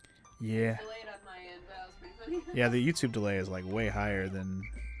 Yeah. Delayed on my end, that was pretty funny. Yeah, the YouTube delay is like way higher than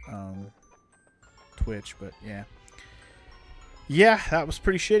Twitch, but yeah. Yeah, that was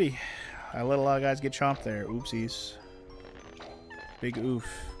pretty shitty. I let a lot of guys get chomped there. Oopsies. Big oof.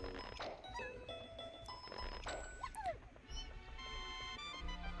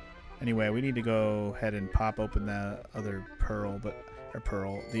 Anyway, we need to go ahead and pop open that other pearl,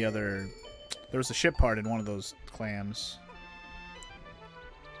 there was a ship part in one of those clams.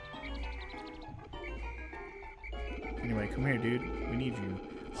 Anyway, come here, dude. We need you.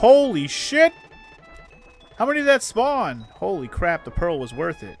 Holy shit! How many did that spawn? Holy crap, the pearl was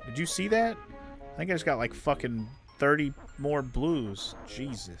worth it. Did you see that? I think I just got like fucking 30 more blues.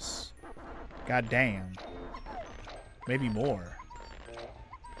 Jesus. God damn. Maybe more.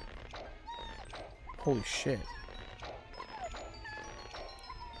 Holy shit.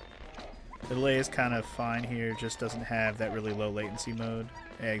 The delay is kind of fine here, just doesn't have that really low latency mode.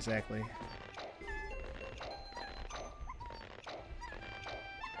 Yeah, exactly.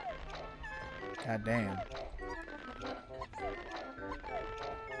 God damn.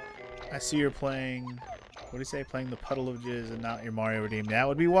 I see you're playing, what do you say, playing the Puddle of Jizz and not your Mario Redeem. That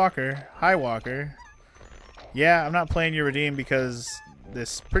would be Walker. Hi, Walker. Yeah, I'm not playing your Redeem because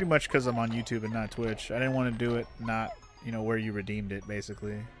pretty much because I'm on YouTube and not Twitch. I didn't want to do it not, you know, where you redeemed it,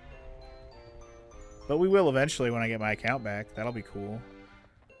 basically. But we will eventually when I get my account back. That'll be cool.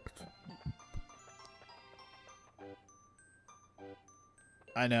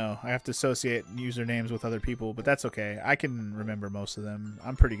 I know. I have to associate usernames with other people, but that's okay. I can remember most of them.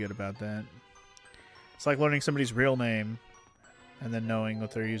 I'm pretty good about that. It's like learning somebody's real name and then knowing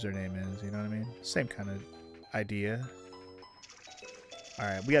what their username is. You know what I mean? Same kind of idea.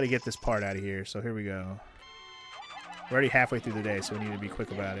 Alright, we got to get this part out of here, so here we go. We're already halfway through the day, so we need to be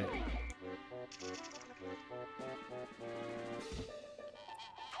quick about it.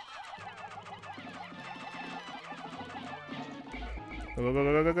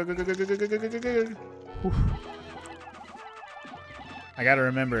 I gotta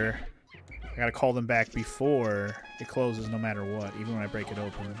remember, I gotta call them back before it closes no matter what, even when I break it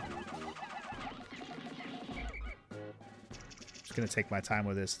open. Just gonna take my time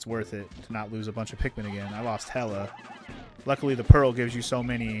with this. It's worth it to not lose a bunch of Pikmin again. I lost hella. Luckily, the pearl gives you so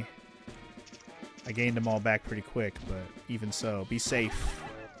many. I gained them all back pretty quick, but even so, be safe.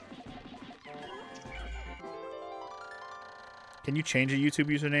 Can you change a YouTube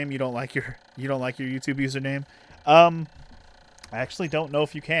username? You don't like your YouTube username? I actually don't know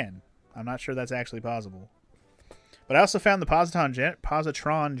if you can. I'm not sure that's actually possible. But I also found the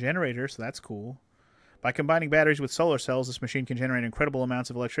positron generator, so that's cool. By combining batteries with solar cells, this machine can generate incredible amounts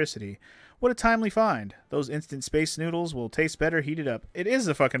of electricity. What a timely find. Those instant space noodles will taste better heated up. It is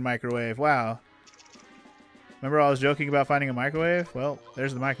a fucking microwave. Wow. Remember I was joking about finding a microwave? Well,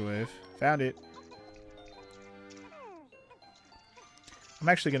 there's the microwave. Found it. I'm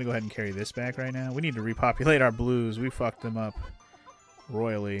actually going to go ahead and carry this back right now. We need to repopulate our blues. We fucked them up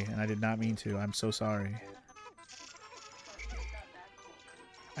royally, and I did not mean to. I'm so sorry.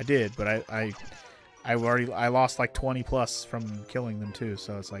 I did, but I lost like 20 plus from killing them too,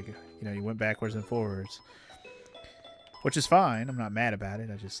 so it's like, you know, you went backwards and forwards. Which is fine. I'm not mad about it.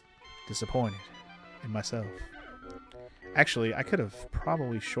 I'm just disappointed in myself. Actually, I could have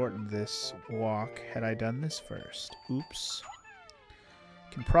probably shortened this walk had I done this first. Oops.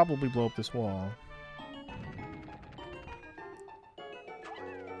 Can probably blow up this wall.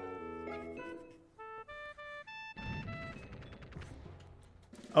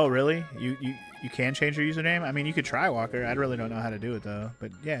 Oh, really? You can change your username? I mean, you could try, Walker. I really don't know how to do it, though.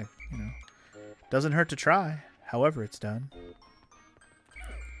 But, yeah, you know. Doesn't hurt to try, however it's done.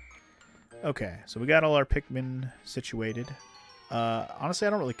 Okay, so we got all our Pikmin situated. Honestly, I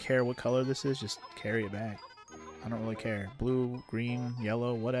don't really care what color this is. Just carry it back. I don't really care. Blue, green,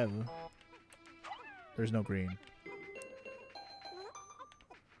 yellow, whatever. There's no green.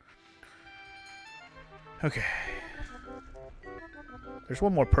 Okay. There's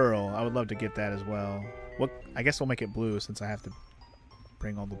one more pearl. I would love to get that as well. I guess we'll make it blue since I have to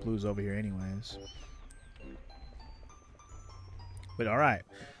bring all the blues over here anyways. But alright.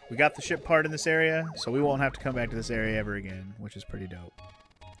 We got the ship part in this area, so we won't have to come back to this area ever again, which is pretty dope.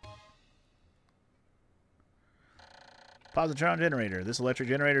 Positron generator. This electric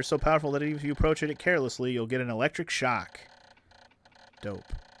generator is so powerful that even if you approach it carelessly, you'll get an electric shock. Dope.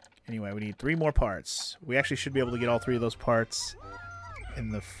 Anyway, we need 3 more parts. We actually should be able to get all 3 of those parts in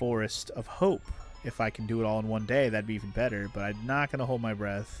the Forest of Hope. If I can do it all in one day, that'd be even better, but I'm not going to hold my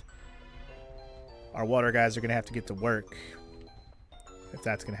breath. Our water guys are going to have to get to work if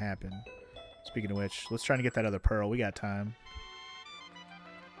that's going to happen. Speaking of which, let's try to get that other pearl. We got time.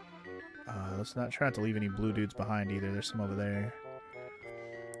 Let's not try not to leave any blue dudes behind either. There's some over there.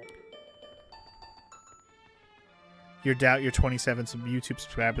 You doubt your 27 YouTube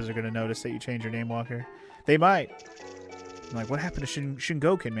subscribers are going to notice that you changed your name, Walker? They might. I'm like, what happened to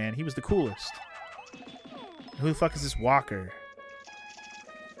Shingoken, man? He was the coolest. Who the fuck is this Walker?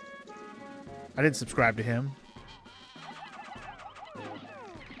 I didn't subscribe to him.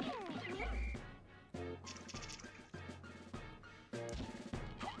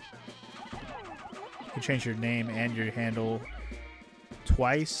 You change your name and your handle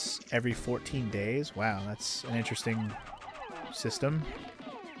twice every 14 days. Wow, that's an interesting system.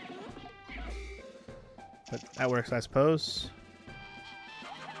 But that works, I suppose.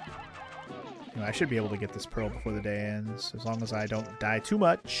 You know, I should be able to get this pearl before the day ends, as long as I don't die too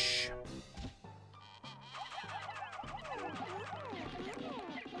much.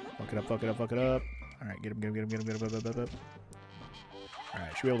 Fuck it up, fuck it up, fuck it up. Alright, get him, get him, get him, get him, get him, get him, get him.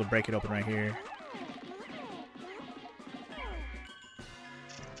 Alright, should be able to break it open right here.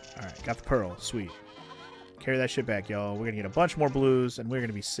 Alright, got the pearl. Sweet. Carry that shit back, y'all. We're gonna get a bunch more blues, and we're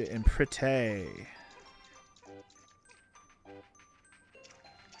gonna be sitting pretty.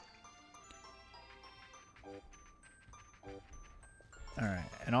 Alright,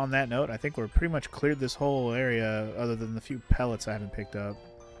 and on that note, I think we're pretty much cleared this whole area, other than the few pellets I haven't picked up.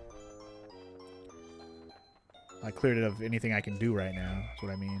 I cleared it of anything I can do right now, is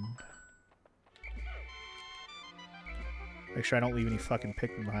what I mean. Make sure I don't leave any fucking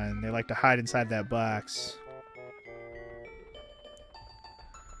Pikmin behind. They like to hide inside that box.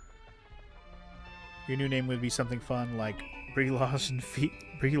 Your new name would be something fun like Brie Larson Feet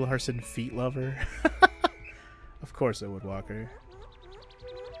Lover. Of course it would, Walker.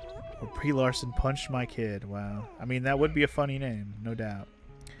 Or Brie Larson Punched My Kid. Wow. I mean, that would be a funny name, no doubt.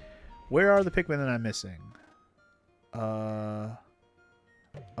 Where are the Pikmin that I'm missing? Oh,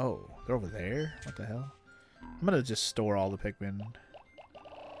 they're over there? What the hell? I'm gonna just store all the Pikmin.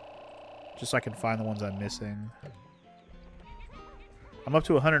 Just so I can find the ones I'm missing. I'm up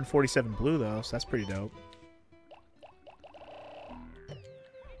to 147 blue, though, so that's pretty dope.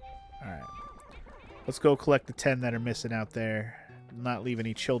 Let's go collect the 10 that are missing out there. Not leave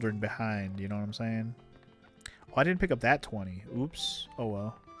any children behind, you know what I'm saying? Oh, I didn't pick up that 20. Oops. Oh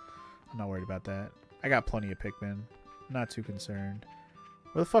well. I'm not worried about that. I got plenty of Pikmin. Not too concerned.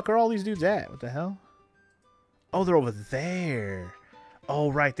 Where the fuck are all these dudes at? What the hell? Oh, they're over there.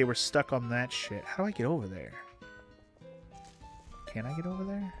 Oh, right. They were stuck on that shit. How do I get over there? Can I get over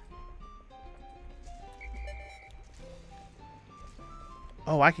there?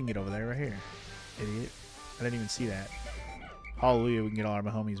 Oh, I can get over there right here. Idiot. I didn't even see that. Hallelujah, we can get all our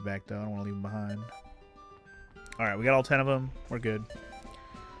homies back, though. I don't want to leave them behind. Alright, we got all 10 of them. We're good.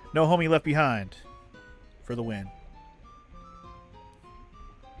 No homie left behind. For the win.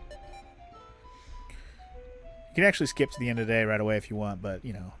 You can actually skip to the end of the day right away if you want, but,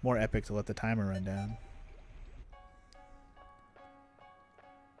 you know, more epic to let the timer run down.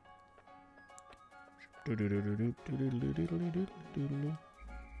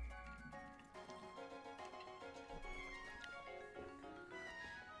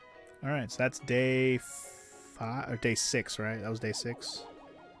 Alright, so that's day 5, or day 6, right? That was day 6.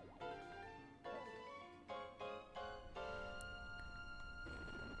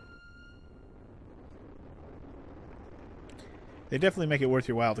 They definitely make it worth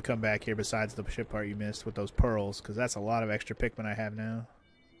your while to come back here besides the ship part you missed with those pearls, because that's a lot of extra Pikmin I have now.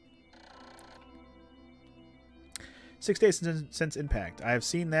 6 days since impact. I have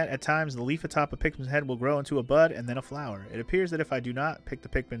seen that at times the leaf atop a Pikmin's head will grow into a bud and then a flower. It appears that if I do not pick the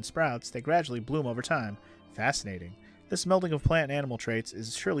Pikmin sprouts, they gradually bloom over time. Fascinating. This melding of plant and animal traits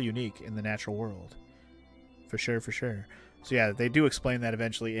is surely unique in the natural world. For sure, for sure. So yeah, they do explain that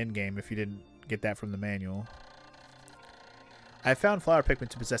eventually in-game if you didn't get that from the manual. I have found flower Pikmin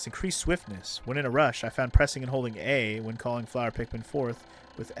to possess increased swiftness. When in a rush, I found pressing and holding A when calling flower Pikmin forth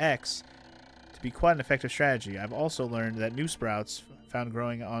with X to be quite an effective strategy. I've also learned that new sprouts found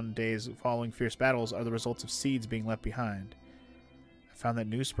growing on days following fierce battles are the results of seeds being left behind. I found that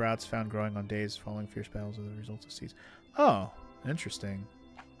new sprouts found growing on days following fierce battles are the results of seeds. Oh, interesting.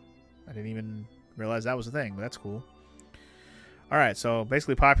 I didn't even realize that was a thing, but that's cool. Alright, so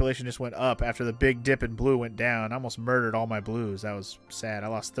basically population just went up after the big dip in blue went down. I almost murdered all my blues. That was sad. I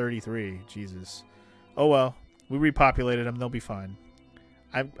lost 33. Jesus. Oh well. We repopulated them. They'll be fine.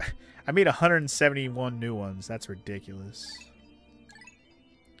 I made 171 new ones. That's ridiculous.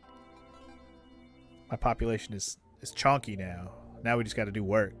 My population is chonky now. Now we just got to do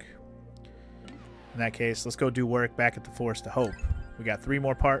work. In that case, let's go do work back at the Forest of Hope. We got 4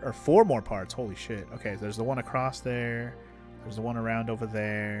 more parts. Holy shit. Okay, there's the one across there. There's the one around over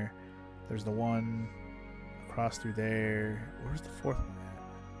there. There's the one across through there. Where's the 4th one at?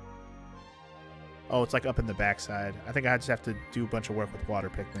 Oh, it's like up in the backside. I think I just have to do a bunch of work with water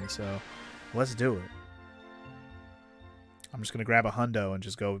Pikmin, so let's do it. I'm just going to grab a hundo and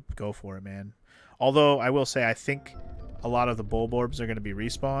just go for it, man. Although, I will say, I think a lot of the Bulborbs are going to be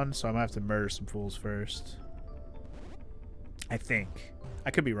respawned, so I'm going to have to murder some fools first. I think.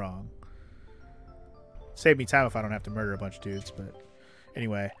 I could be wrong. Save me time if I don't have to murder a bunch of dudes, but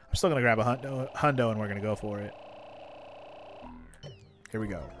anyway, I'm still going to grab a hundo and we're going to go for it. Here we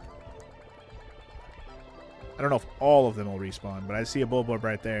go. I don't know if all of them will respawn, but I see a Bulborb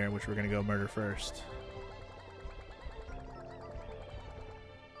right there, which we're going to go murder first.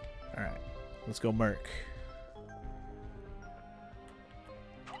 Alright, let's go Merc.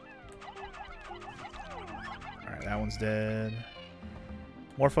 Alright, that one's dead.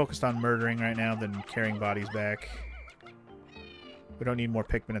 More focused on murdering right now than carrying bodies back. We don't need more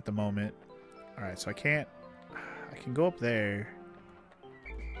Pikmin at the moment. Alright, so I can go up there.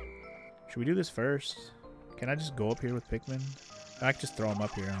 Should we do this first? Can I just go up here with Pikmin? I can just throw them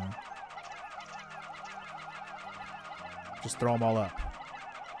up here, huh? Just throw them all up.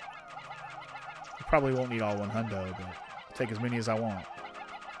 I probably won't need all one hundo, but I'll take as many as I want.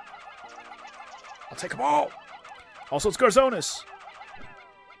 I'll take them all! Also, it's Garzonis!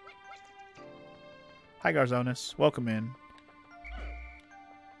 Hi, Garzonis. Welcome in.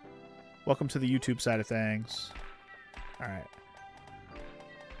 Welcome to the YouTube side of things. Alright.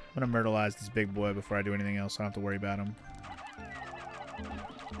 I'm going to myrtleize this big boy before I do anything else, so I don't have to worry about him.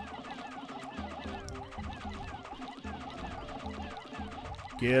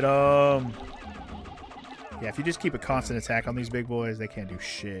 Get him! Yeah, if you just keep a constant attack on these big boys, they can't do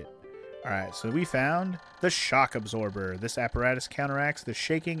shit. Alright, so we found the Shock Absorber. This apparatus counteracts the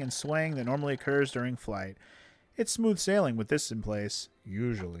shaking and swaying that normally occurs during flight. It's smooth sailing with this in place.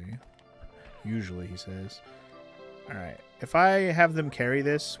 Usually. Usually, he says. Alright, if I have them carry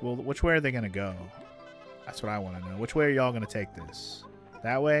this, well, which way are they going to go? That's what I want to know. Which way are y'all going to take this?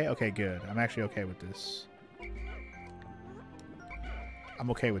 That way? Okay, good. I'm actually okay with this. I'm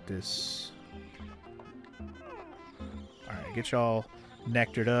okay with this. Alright, get y'all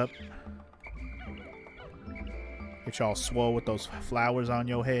nectared up. Get y'all swole with those flowers on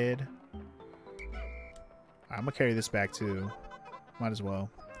your head. I'm gonna carry this back too. Might as well.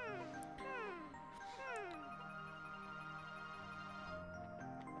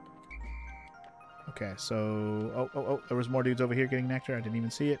 Okay, so... Oh, there was more dudes over here getting nectar. I didn't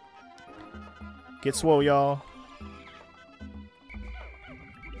even see it. Get swole, y'all.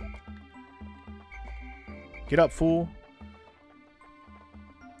 Get up, fool.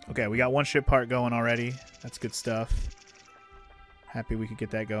 Okay, we got one ship part going already. That's good stuff. Happy we could get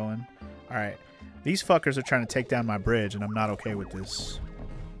that going. Alright. These fuckers are trying to take down my bridge, and I'm not okay with this.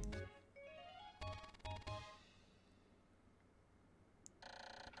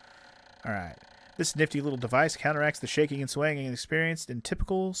 Alright. This nifty little device counteracts the shaking and swaying experienced in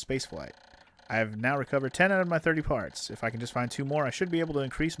typical spaceflight. I have now recovered 10 out of my 30 parts. If I can just find 2 more, I should be able to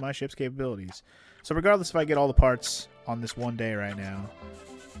increase my ship's capabilities. So regardless if I get all the parts on this one day right now,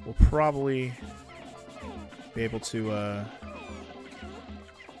 we'll probably be able to...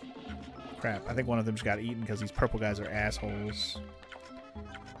 Crap, I think one of them just got eaten because these purple guys are assholes.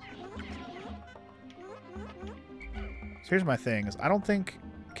 So here's my thing, is I don't think...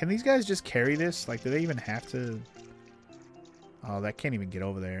 Can these guys just carry this? Like, do they even have to... Oh, that can't even get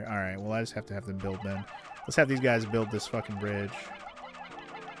over there. Alright, well, I just have to have them build then. Let's have these guys build this fucking bridge.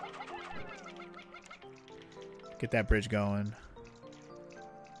 Get that bridge going.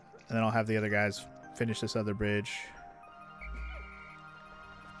 And then I'll have the other guys finish this other bridge.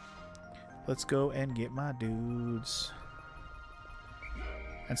 Let's go and get my dudes.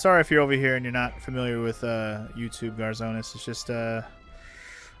 And sorry if you're over here and you're not familiar with YouTube, Garzonis. It's just,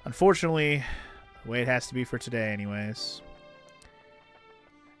 unfortunately, the way it has to be for today anyways.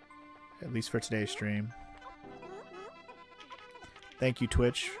 At least for today's stream. Thank you,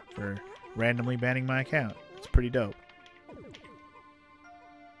 Twitch, for randomly banning my account. It's pretty dope.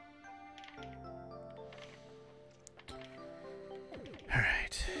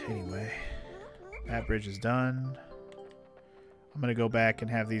 Alright, anyway. That bridge is done. I'm going to go back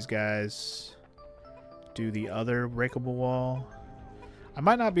and have these guys do the other breakable wall. I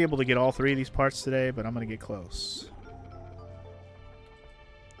might not be able to get all 3 of these parts today, but I'm going to get close.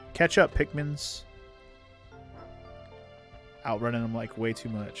 Catch up, Pikmins. Outrunning them like way too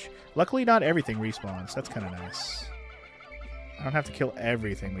much. Luckily, not everything respawns. That's kind of nice. I don't have to kill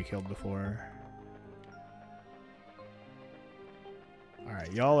everything we killed before.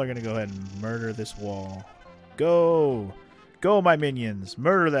 Alright, y'all are going to go ahead and murder this wall. Go! Go, my minions!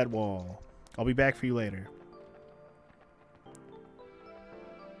 Murder that wall. I'll be back for you later.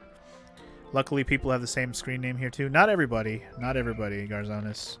 Luckily, people have the same screen name here, too. Not everybody. Not everybody,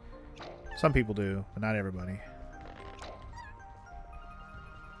 Garzonis. Some people do, but not everybody.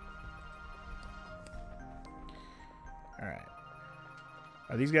 Alright.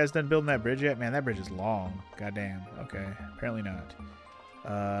 Are these guys done building that bridge yet? Man, that bridge is long. Goddamn. Okay. Apparently not.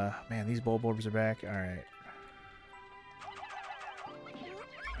 Man, these bulborbs are back. Alright.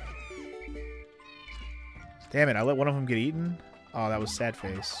 Damn it, I let one of them get eaten? Oh, that was sad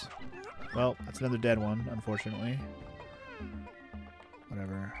face. Well, that's another dead one, unfortunately.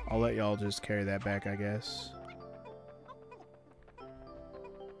 Whatever. I'll let y'all just carry that back, I guess.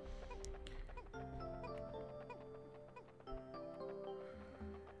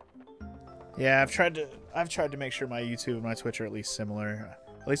 Yeah, I've tried to make sure my YouTube and my Twitch are at least similar.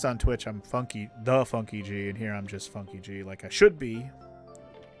 At least on Twitch, I'm the Funky G, and here I'm just Funky G, like I should be.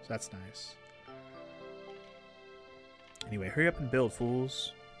 So that's nice. Anyway, hurry up and build,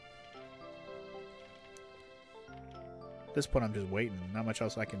 fools. At this point, I'm just waiting. Not much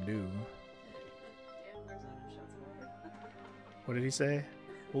else I can do. What did he say?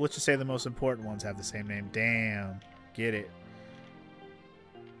 Well, let's just say the most important ones have the same name. Damn. Get it.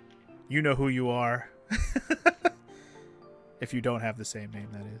 You know who you are. If you don't have the same name,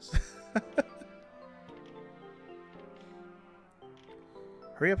 that is.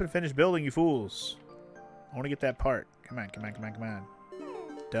 Hurry up and finish building, you fools. I want to get that part. Come on, come on, come on, come on.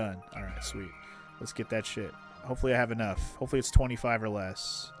 Done. Alright, sweet. Let's get that shit. Hopefully I have enough. Hopefully it's 25 or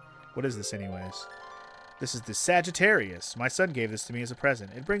less. What is this anyways? This is the Sagittarius. My son gave this to me as a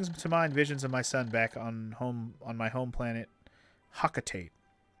present. It brings to mind visions of my son back on my home planet, Hakatate.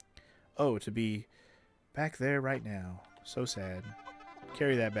 Oh, to be back there right now. So sad.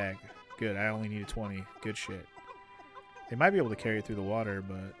 Carry that back. Good, I only needed 20. Good shit. They might be able to carry it through the water,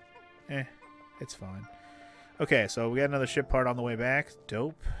 but it's fine. Okay, so we got another ship part on the way back.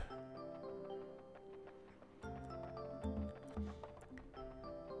 Dope.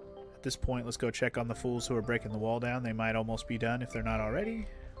 At this point, let's go check on the fools who are breaking the wall down. They might almost be done if they're not already.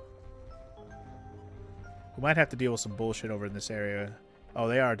 We might have to deal with some bullshit over in this area. Oh,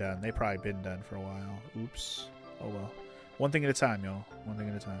 they are done. They've probably been done for a while. Oops. Oh well. One thing at a time, y'all. One thing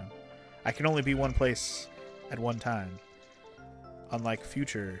at a time. I can only be one place at one time. Unlike the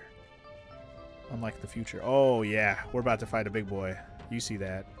future. Oh, yeah. We're about to fight a big boy. You see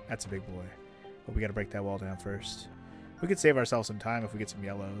that. That's a big boy. But we gotta break that wall down first. We could save ourselves some time if we get some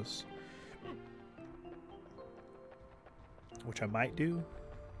yellows. Which I might do.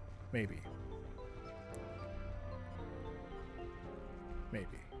 Maybe. Maybe.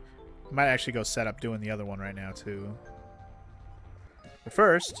 Might actually go set up doing the other one right now, too. But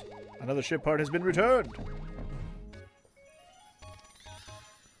first, another ship part has been returned.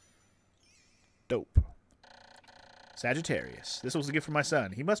 Dope. Sagittarius. This was a gift from my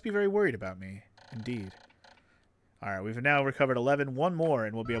son. He must be very worried about me. Indeed. Alright, we've now recovered 11. One more,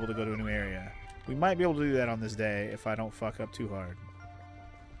 and we'll be able to go to a new area. We might be able to do that on this day if I don't fuck up too hard.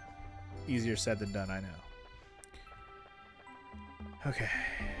 Easier said than done, I know. Okay.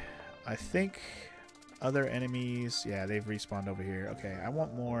 I think other enemies... Yeah, they've respawned over here. Okay, I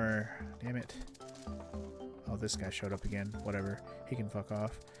want more... Damn it. Oh, this guy showed up again. Whatever. He can fuck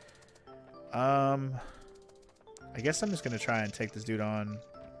off. I guess I'm just going to try and take this dude on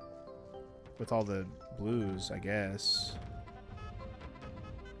with all the blues, I guess.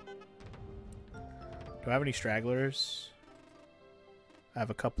 Do I have any stragglers? I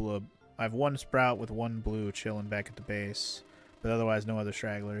have a couple of... I have one sprout with one blue chilling back at the base. But otherwise, no other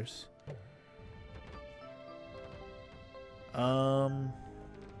stragglers.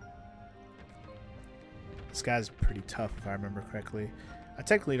 This guy's pretty tough, if I remember correctly. I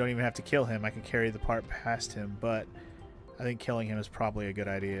technically don't even have to kill him. I can carry the part past him, but I think killing him is probably a good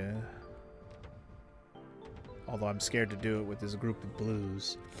idea. Although I'm scared to do it with this group of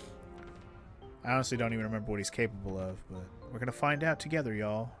blues. I honestly don't even remember what he's capable of, but we're gonna find out together,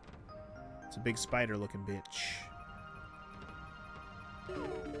 y'all. It's a big spider-looking bitch.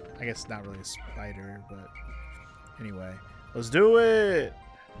 I guess not really a spider, but anyway. Let's do it!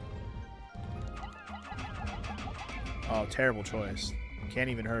 Oh, terrible choice. Can't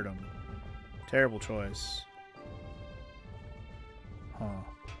even hurt him. Terrible choice. Huh.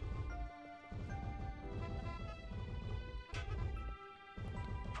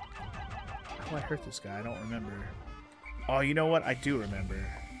 How do I hurt this guy? I don't remember. Oh, you know what? I do remember.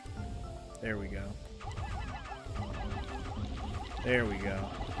 There we go. There we go.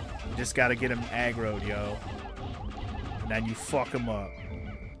 You just gotta get him aggroed, yo. And then you fuck him up.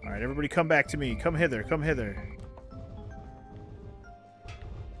 Alright, everybody come back to me. Come hither, come hither.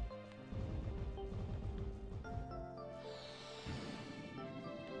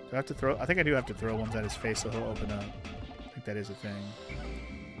 Do I have to throw? I think I do have to throw ones at his face so he'll open up. I think that is a thing.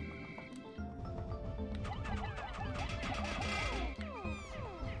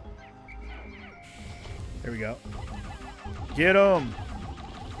 There we go. Get him!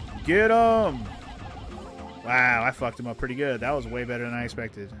 Get him! Wow, I fucked him up pretty good. That was way better than I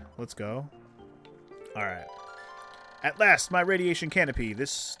expected. Let's go. Alright. At last, my radiation canopy.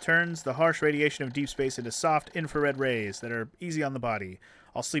 This turns the harsh radiation of deep space into soft infrared rays that are easy on the body.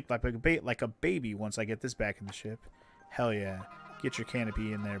 I'll sleep like a baby once I get this back in the ship. Hell yeah. Get your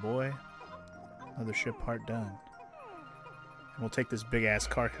canopy in there, boy. Another ship part done. And we'll take this big-ass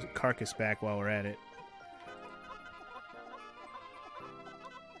carcass back while we're at it.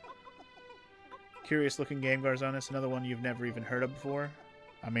 Curious looking Game Garzonis, another one you've never even heard of before.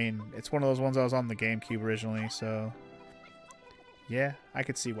 I mean, it's one of those ones I was on the GameCube originally, so yeah, I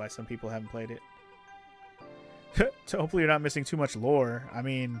could see why some people haven't played it. So hopefully you're not missing too much lore. I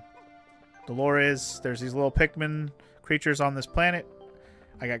mean, the lore is there's these little Pikmin creatures on this planet.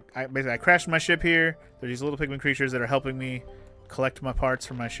 I crashed my ship here. There's these little Pikmin creatures that are helping me collect my parts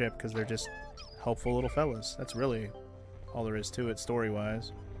from my ship because they're just helpful little fellas. That's really all there is to it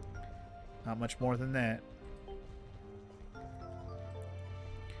story-wise. Not much more than that.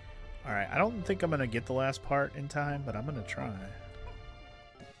 Alright, I don't think I'm going to get the last part in time, but I'm going to try.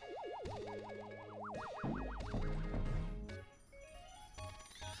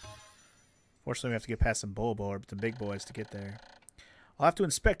 Fortunately, we have to get past some Bulbo or some big boys to get there. I'll have to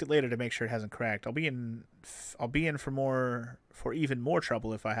inspect it later to make sure it hasn't cracked. I'll be in for even more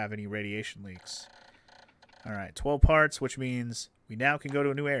trouble if I have any radiation leaks. Alright, 12 parts, which means we now can go to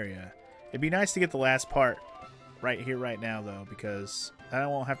a new area. It'd be nice to get the last part right here, right now, though, because I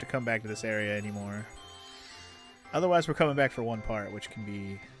won't have to come back to this area anymore. Otherwise, we're coming back for one part, which can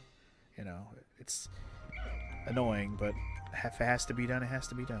be, you know, it's annoying, but if it has to be done, it has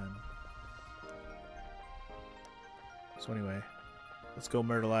to be done. So anyway, let's go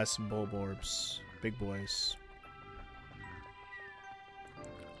myrtleize some Bulborbs. Big boys.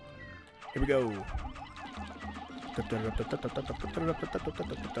 Here we go.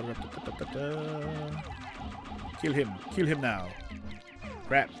 Kill him. Kill him now.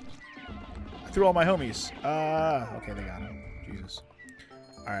 Crap. I threw all my homies. Okay, they got him. Jesus.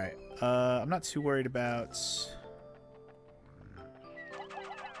 Alright. I'm not too worried about...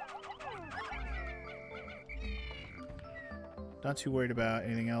 Not too worried about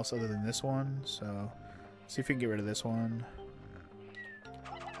anything else other than this one, so see if we can get rid of this one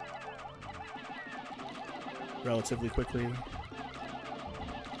relatively quickly.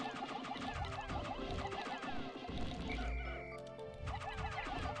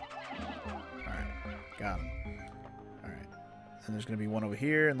 Alright, got him. Alright, and there's going to be one over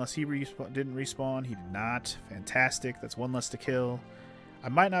here, unless he didn't respawn. He did not. Fantastic, that's one less to kill. I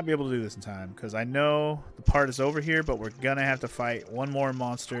might not be able to do this in time, because I know the part is over here, but we're going to have to fight one more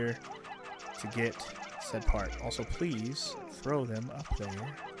monster to get said part. Also, please throw them up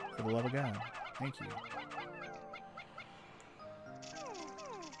there, for the love of God. Thank you.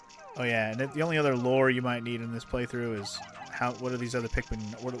 Oh yeah, and the only other lore you might need in this playthrough is what are these other Pikmin,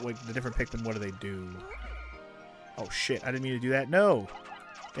 what the different Pikmin, what do they do? Oh shit, I didn't mean to do that. No!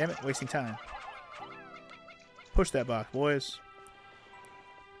 Damn it, wasting time. Push that box, boys.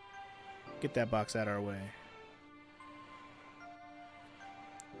 Get that box out of our way.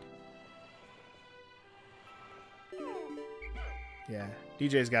 Yeah,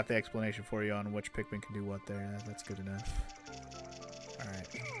 DJ's got the explanation for you on which Pikmin can do what there. That's good enough. Alright,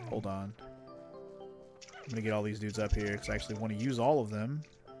 hold on. I'm gonna get all these dudes up here because I actually want to use all of them.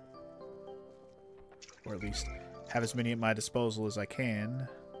 Or at least have as many at my disposal as I can.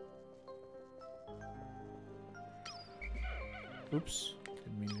 Oops,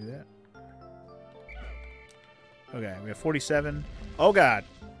 didn't mean to do that. Okay, we have 47. Oh, God.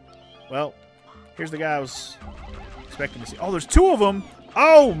 Well, here's the guy I was expecting to see. Oh, there's two of them.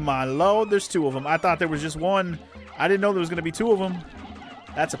 Oh, my Lord. There's two of them. I thought there was just one. I didn't know there was going to be two of them.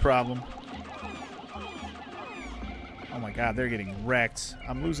 That's a problem. Oh, my God. They're getting wrecked.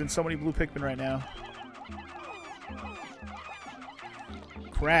 I'm losing so many blue Pikmin right now.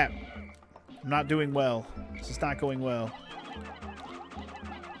 Crap. I'm not doing well. This is not going well.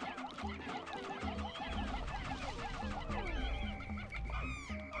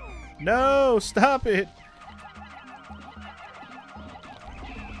 No, stop it.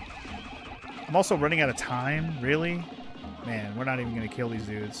 I'm also running out of time. Really? Man, we're not even going to kill these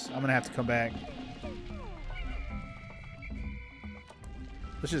dudes. I'm going to have to come back.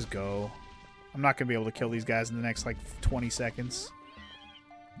 Let's just go. I'm not going to be able to kill these guys in the next, like, 20 seconds.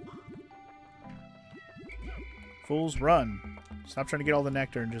 Fools, run. Stop trying to get all the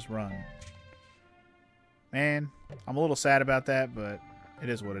nectar and just run. Man, I'm a little sad about that, but it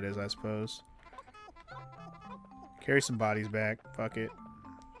is what it is, I suppose. Carry some bodies back. Fuck it.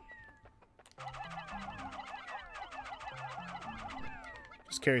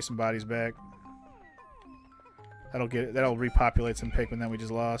 Just carry some bodies back. That'll repopulate some Pikmin that we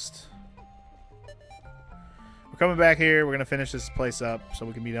just lost. We're coming back here. We're gonna finish this place up so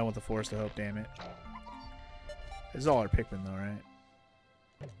we can be done with the Forest of Hope. Damn it. This is all our Pikmin, though, right?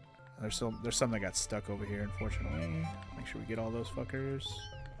 There's some that got stuck over here, unfortunately. Make sure we get all those fuckers.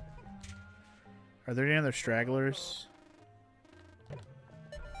 Are there any other stragglers?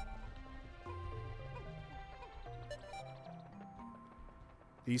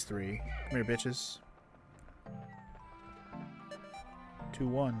 These three. Come here, bitches.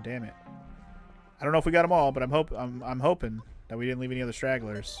 2-1. Damn it. I don't know if we got them all, but I'm hoping that we didn't leave any other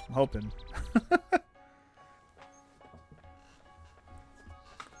stragglers. I'm hoping.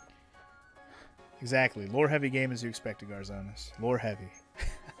 Exactly. Lore heavy game as you expected, Garzonis. Lore heavy.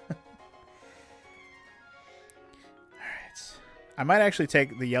 Alright. I might actually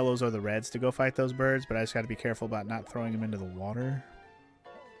take the yellows or the reds to go fight those birds, but I just got to be careful about not throwing them into the water.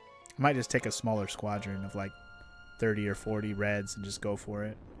 I might just take a smaller squadron of like 30 or 40 reds and just go for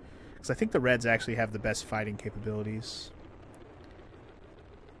it. Because I think the reds actually have the best fighting capabilities.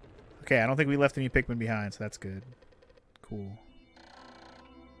 Okay, I don't think we left any Pikmin behind, so that's good. Cool.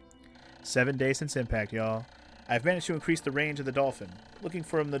 7 days since impact, y'all. I've managed to increase the range of the dolphin. Looking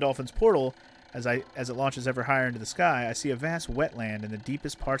from the dolphin's portal, as it launches ever higher into the sky, I see a vast wetland in the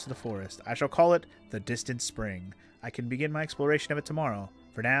deepest parts of the forest. I shall call it the Distant Spring. I can begin my exploration of it tomorrow.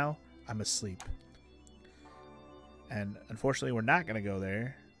 For now, I'm asleep. And unfortunately, we're not going to go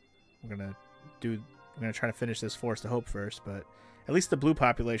there. We're going to try to finish this Forest of Hope first, but at least the blue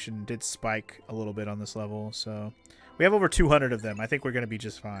population did spike a little bit on this level, so we have over 200 of them. I think we're going to be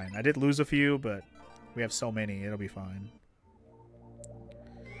just fine. I did lose a few, but we have so many, it'll be fine.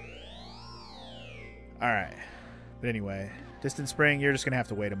 Alright. But anyway, Distant Spring, you're just going to have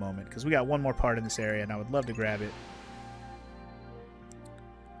to wait a moment because we got one more part in this area and I would love to grab it.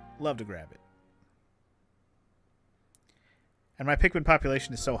 Love to grab it. And my Pikmin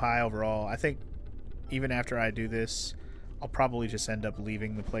population is so high overall, I think even after I do this, I'll probably just end up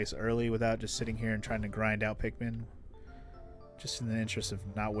leaving the place early without just sitting here and trying to grind out Pikmin. Just in the interest of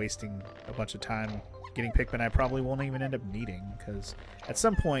not wasting a bunch of time getting Pikmin I probably won't even end up needing, because at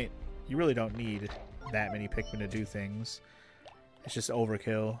some point you really don't need that many Pikmin to do things. It's just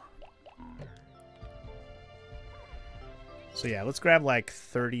overkill. So yeah, let's grab like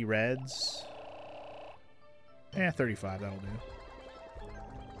 30 reds. 35, that'll do.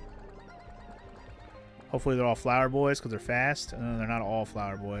 Hopefully they're all flower boys because they're fast. They're not all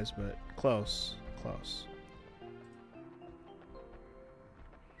flower boys, but close. Close.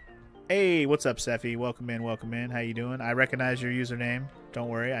 Hey, what's up, Sephi? Welcome in, welcome in. How you doing? I recognize your username. Don't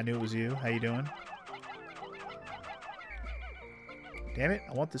worry, I knew it was you. How you doing? Damn it,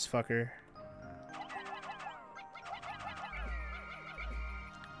 I want this fucker.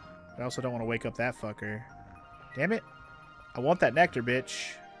 I also don't want to wake up that fucker. Damn it. I want that nectar,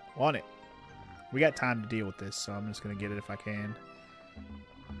 bitch. Want it. We got time to deal with this, so I'm just going to get it if I can.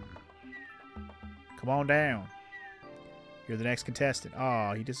 Come on down. You're the next contestant.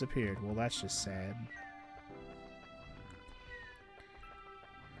 Oh, he disappeared. Well, that's just sad.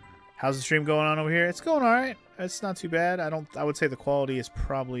 How's the stream going on over here? It's going alright. It's not too bad. I would say the quality is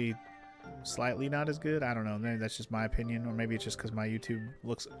probably slightly not as good. I don't know. Maybe that's just my opinion, or maybe it's just because my YouTube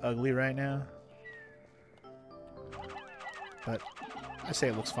looks ugly right now. But I say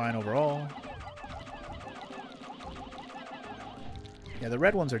it looks fine overall. Yeah, the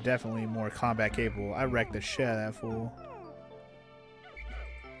red ones are definitely more combat capable. I wrecked the shit out of that fool.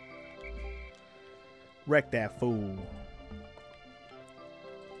 Wreck that fool.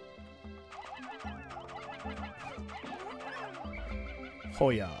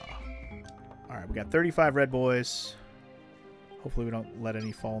 Hoya. Alright, we got 35 red boys. Hopefully we don't let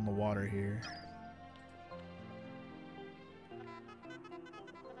any fall in the water here.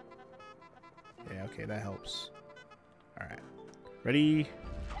 Yeah, okay, that helps. Alright. Ready?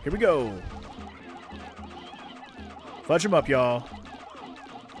 Here we go. Fudge him up, y'all.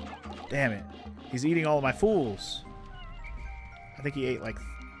 Damn it. He's eating all of my fools. I think he ate like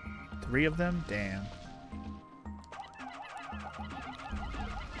 3 of them. Damn.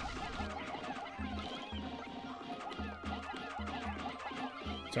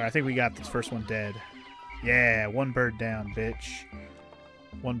 Sorry, I think we got this first one dead. Yeah, 1 bird down, bitch.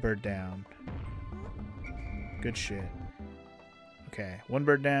 1 bird down. Good shit. Okay, 1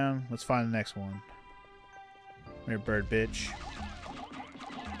 bird down. Let's find the next one. Come here, bird bitch.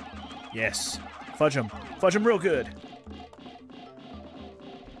 Yes. Fudge him. Fudge him real good.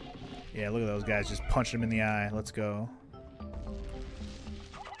 Yeah, look at those guys just punching him in the eye. Let's go.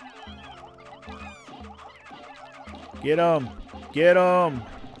 Get him. Get him.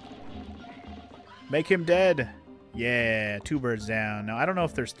 Make him dead. Yeah, 2 birds down. Now, I don't know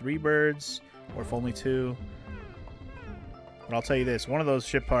if there's 3 birds or if only 2. But I'll tell you this. One of those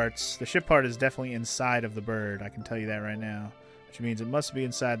ship parts, the ship part is definitely inside of the bird. I can tell you that right now. Which means it must be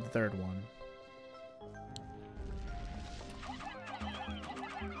inside the 3rd one.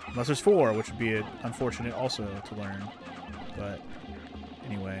 Unless there's 4, which would be unfortunate also to learn. But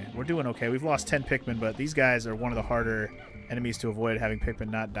anyway, we're doing okay. We've lost 10 Pikmin, but these guys are one of the harder enemies to avoid having Pikmin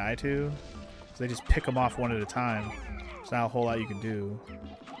not die to. So they just pick them off one at a time. There's not a whole lot you can do.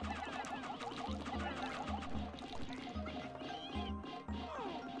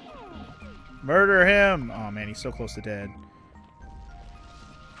 Murder him! Oh man, he's so close to dead.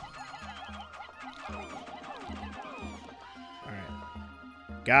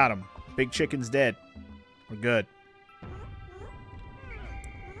 Alright. Got him. Big chicken's dead. We're good.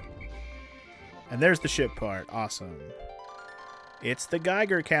 And there's the ship part. Awesome. It's the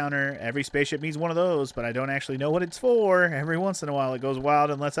Geiger counter. Every spaceship needs one of those, but I don't actually know what it's for. Every once in a while it goes wild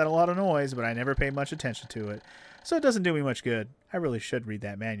and lets out a lot of noise, but I never pay much attention to it. So it doesn't do me much good. I really should read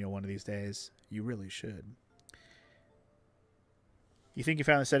that manual one of these days. You really should. You think you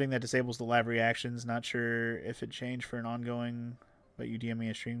found the setting that disables the live reactions? Not sure if it changed for an ongoing, but you DM me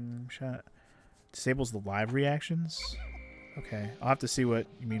a stream shot. Disables the live reactions? Okay, I'll have to see what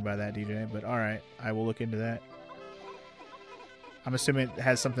you mean by that, DJ, but alright, I will look into that. I'm assuming it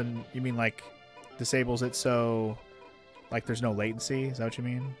has something, you mean like disables it so like there's no latency? Is that what you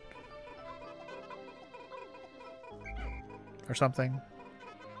mean? Or something?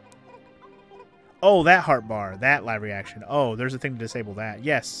 Oh, that heart bar, that live reaction. Oh, there's a thing to disable that.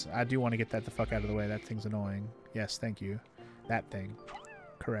 Yes, I do want to get that the fuck out of the way. That thing's annoying. Yes, thank you. That thing.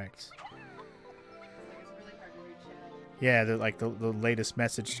 Correct. It's really hard to read chat. Yeah, like the latest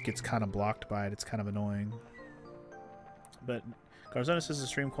message gets kind of blocked by it. It's kind of annoying. But Garzona says the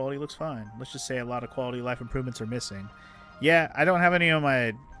stream quality looks fine. Let's just say a lot of quality of life improvements are missing. Yeah, I don't have any of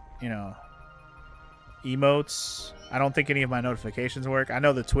my, you know, emotes. I don't think any of my notifications work. I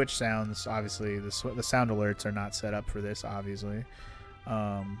know the Twitch sounds, obviously, the sound alerts are not set up for this, obviously.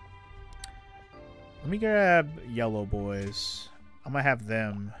 Let me grab Yellow Boys. I'm going to have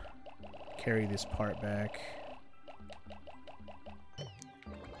them carry this part back.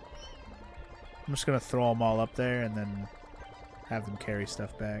 I'm just going to throw them all up there and then have them carry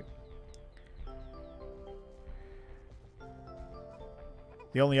stuff back.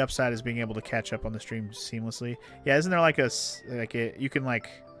 The only upside is being able to catch up on the stream seamlessly. Yeah, isn't there like you can like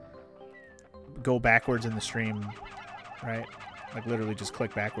go backwards in the stream, right? Like literally just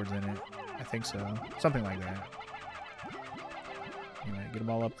click backwards in it. I think so. Something like that. Anyway, get them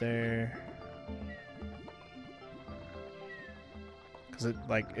all up there. Because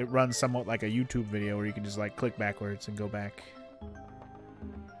it runs somewhat like a YouTube video where you can just like click backwards and go back.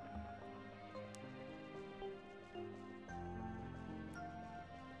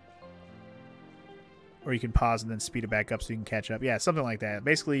 Or you can pause and then speed it back up so you can catch up. Yeah, something like that.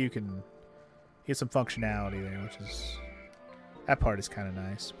 Basically, you can get some functionality there, which is... That part is kind of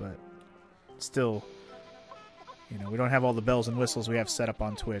nice, but still, you know, we don't have all the bells and whistles we have set up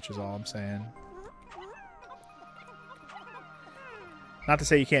on Twitch is all I'm saying. Not to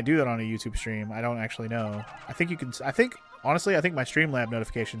say you can't do that on a YouTube stream. I don't actually know. I think you can... honestly, I think my Streamlab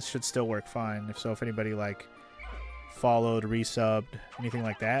notifications should still work fine. If anybody, like... followed, resubbed, anything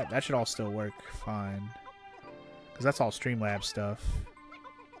like that, that should all still work fine. Because that's all Streamlabs stuff.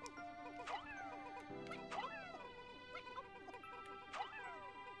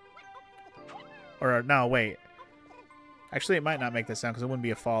 Or, no, wait. Actually, it might not make that sound because it wouldn't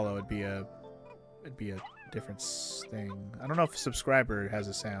be a follow. It'd be a different thing. I don't know if a subscriber has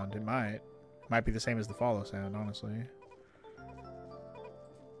a sound. It might. Might be the same as the follow sound, honestly.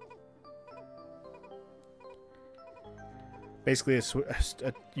 Basically, a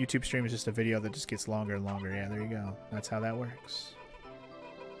YouTube stream is just a video that just gets longer and longer. Yeah, there you go. That's how that works.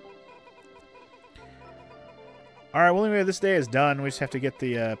 Alright, well, anyway, this day is done. We just have to get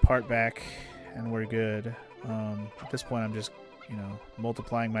the part back, and we're good. At this point, I'm just, you know,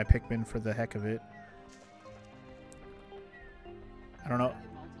 multiplying my Pikmin for the heck of it. I don't know.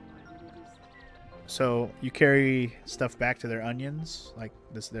 So, you carry stuff back to their onions, like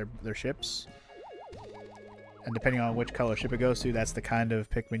their ships. And depending on which color ship it goes to, that's the kind of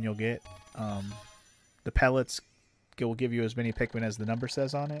Pikmin you'll get. The pellets will give you as many Pikmin as the number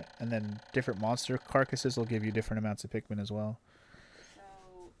says on it. And then different monster carcasses will give you different amounts of Pikmin as well. So,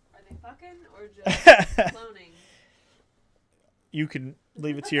 are they fucking or just cloning? You can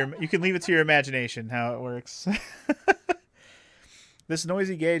leave it to your imagination how it works. This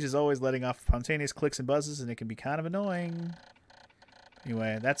noisy gauge is always letting off spontaneous clicks and buzzes, and it can be kind of annoying.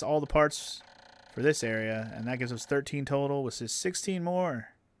 Anyway, that's all the parts for this area, and that gives us 13 total, which is 16 more.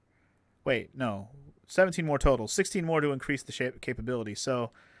 Wait, no. 17 more total. 16 more to increase the shape capability.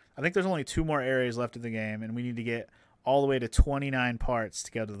 So I think there's only 2 more areas left of the game, and we need to get all the way to 29 parts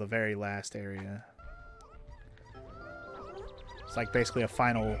to go to the very last area. It's like basically a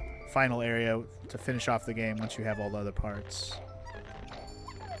final area to finish off the game once you have all the other parts.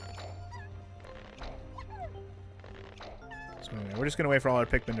 Anyway, we're just going to wait for all our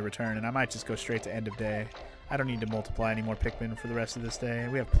Pikmin to return, and I might just go straight to end of day. I don't need to multiply any more Pikmin for the rest of this day.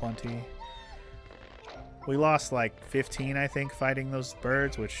 We have plenty. We lost like 15, I think, fighting those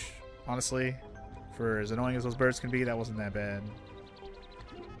birds, which, honestly, for as annoying as those birds can be, that wasn't that bad.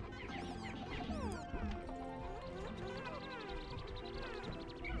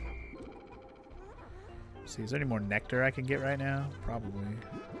 Let's see, is there any more nectar I can get right now? Probably.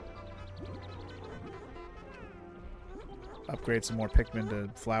 Upgrade some more Pikmin to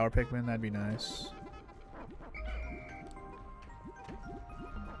flower Pikmin, that'd be nice.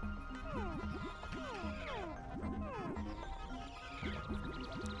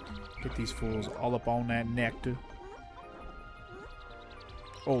 Get these fools all up on that nectar.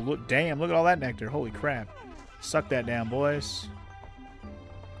 Oh, look, damn, look at all that nectar. Holy crap. Suck that down, boys.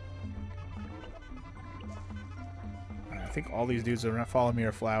 I think all these dudes are following me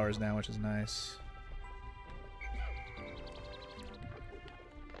are flowers now, which is nice.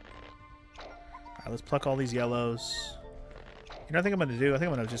 Alright, let's pluck all these yellows. You know what I think I'm going to do? I think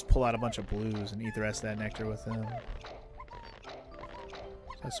I'm going to just pull out a bunch of blues and eat the rest of that nectar with them.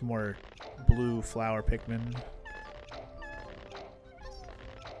 That's some more blue flower Pikmin.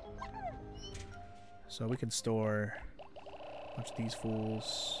 So we can store a bunch of these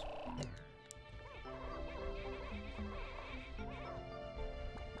fools.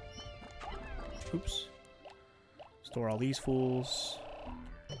 Oops. Store all these fools.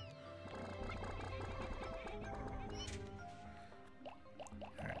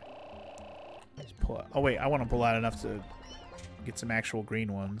 Alright. Let's pull out. Oh, wait. I want to pull out enough to get some actual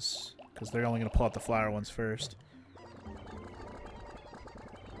green ones. Because they're only going to pull out the flower ones first.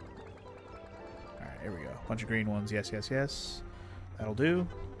 Alright, here we go. Bunch of green ones. Yes, yes, yes. That'll do.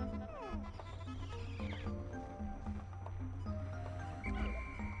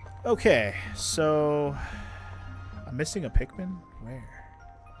 Okay, so I'm missing a Pikmin? Where?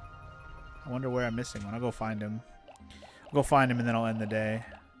 I wonder where I'm missing one. I'll go find him. I'll go find him and then I'll end the day.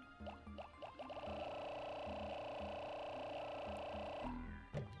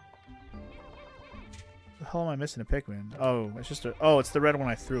 The hell am I missing a Pikmin? Oh, it's just a... Oh, it's the red one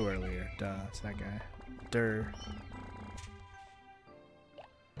I threw earlier. Duh, it's that guy. Durr.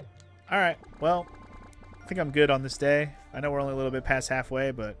 Alright, well, I think I'm good on this day. I know we're only a little bit past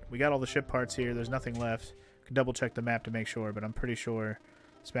halfway, but we got all the ship parts here. There's nothing left. I can double check the map to make sure, but I'm pretty sure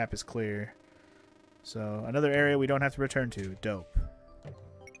this map is clear. So, another area we don't have to return to. Dope.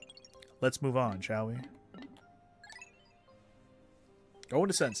 Let's move on, shall we? Going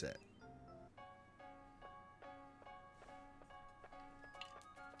to sunset.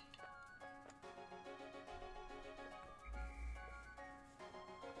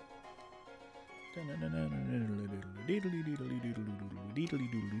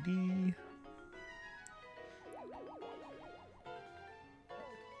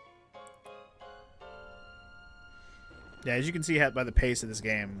 Yeah, as you can see by the pace of this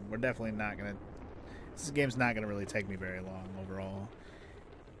game, we're definitely not gonna... This game's not gonna really take me very long overall.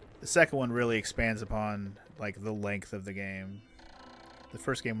 The second one really expands upon, like, the length of the game. The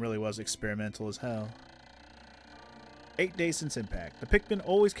first game really was experimental as hell. 8 days since impact. The Pikmin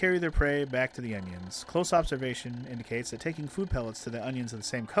always carry their prey back to the onions. Close observation indicates that taking food pellets to the onions of the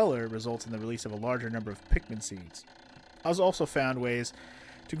same color results in the release of a larger number of Pikmin seeds. I was also found ways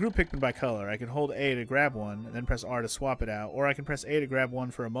to group Pikmin by color. I can hold A to grab one, and then press R to swap it out, or I can press A to grab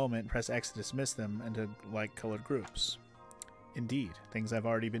one for a moment and press X to dismiss them into like-colored groups. Indeed, things I've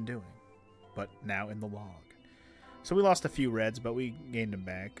already been doing, but now in the log. So we lost a few reds, but we gained them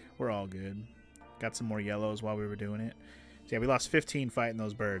back. We're all good. Got some more yellows while we were doing it. So yeah, we lost 15 fighting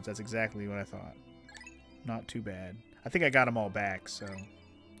those birds. That's exactly what I thought. Not too bad. I think I got them all back, so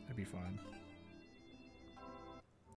that'd be fine.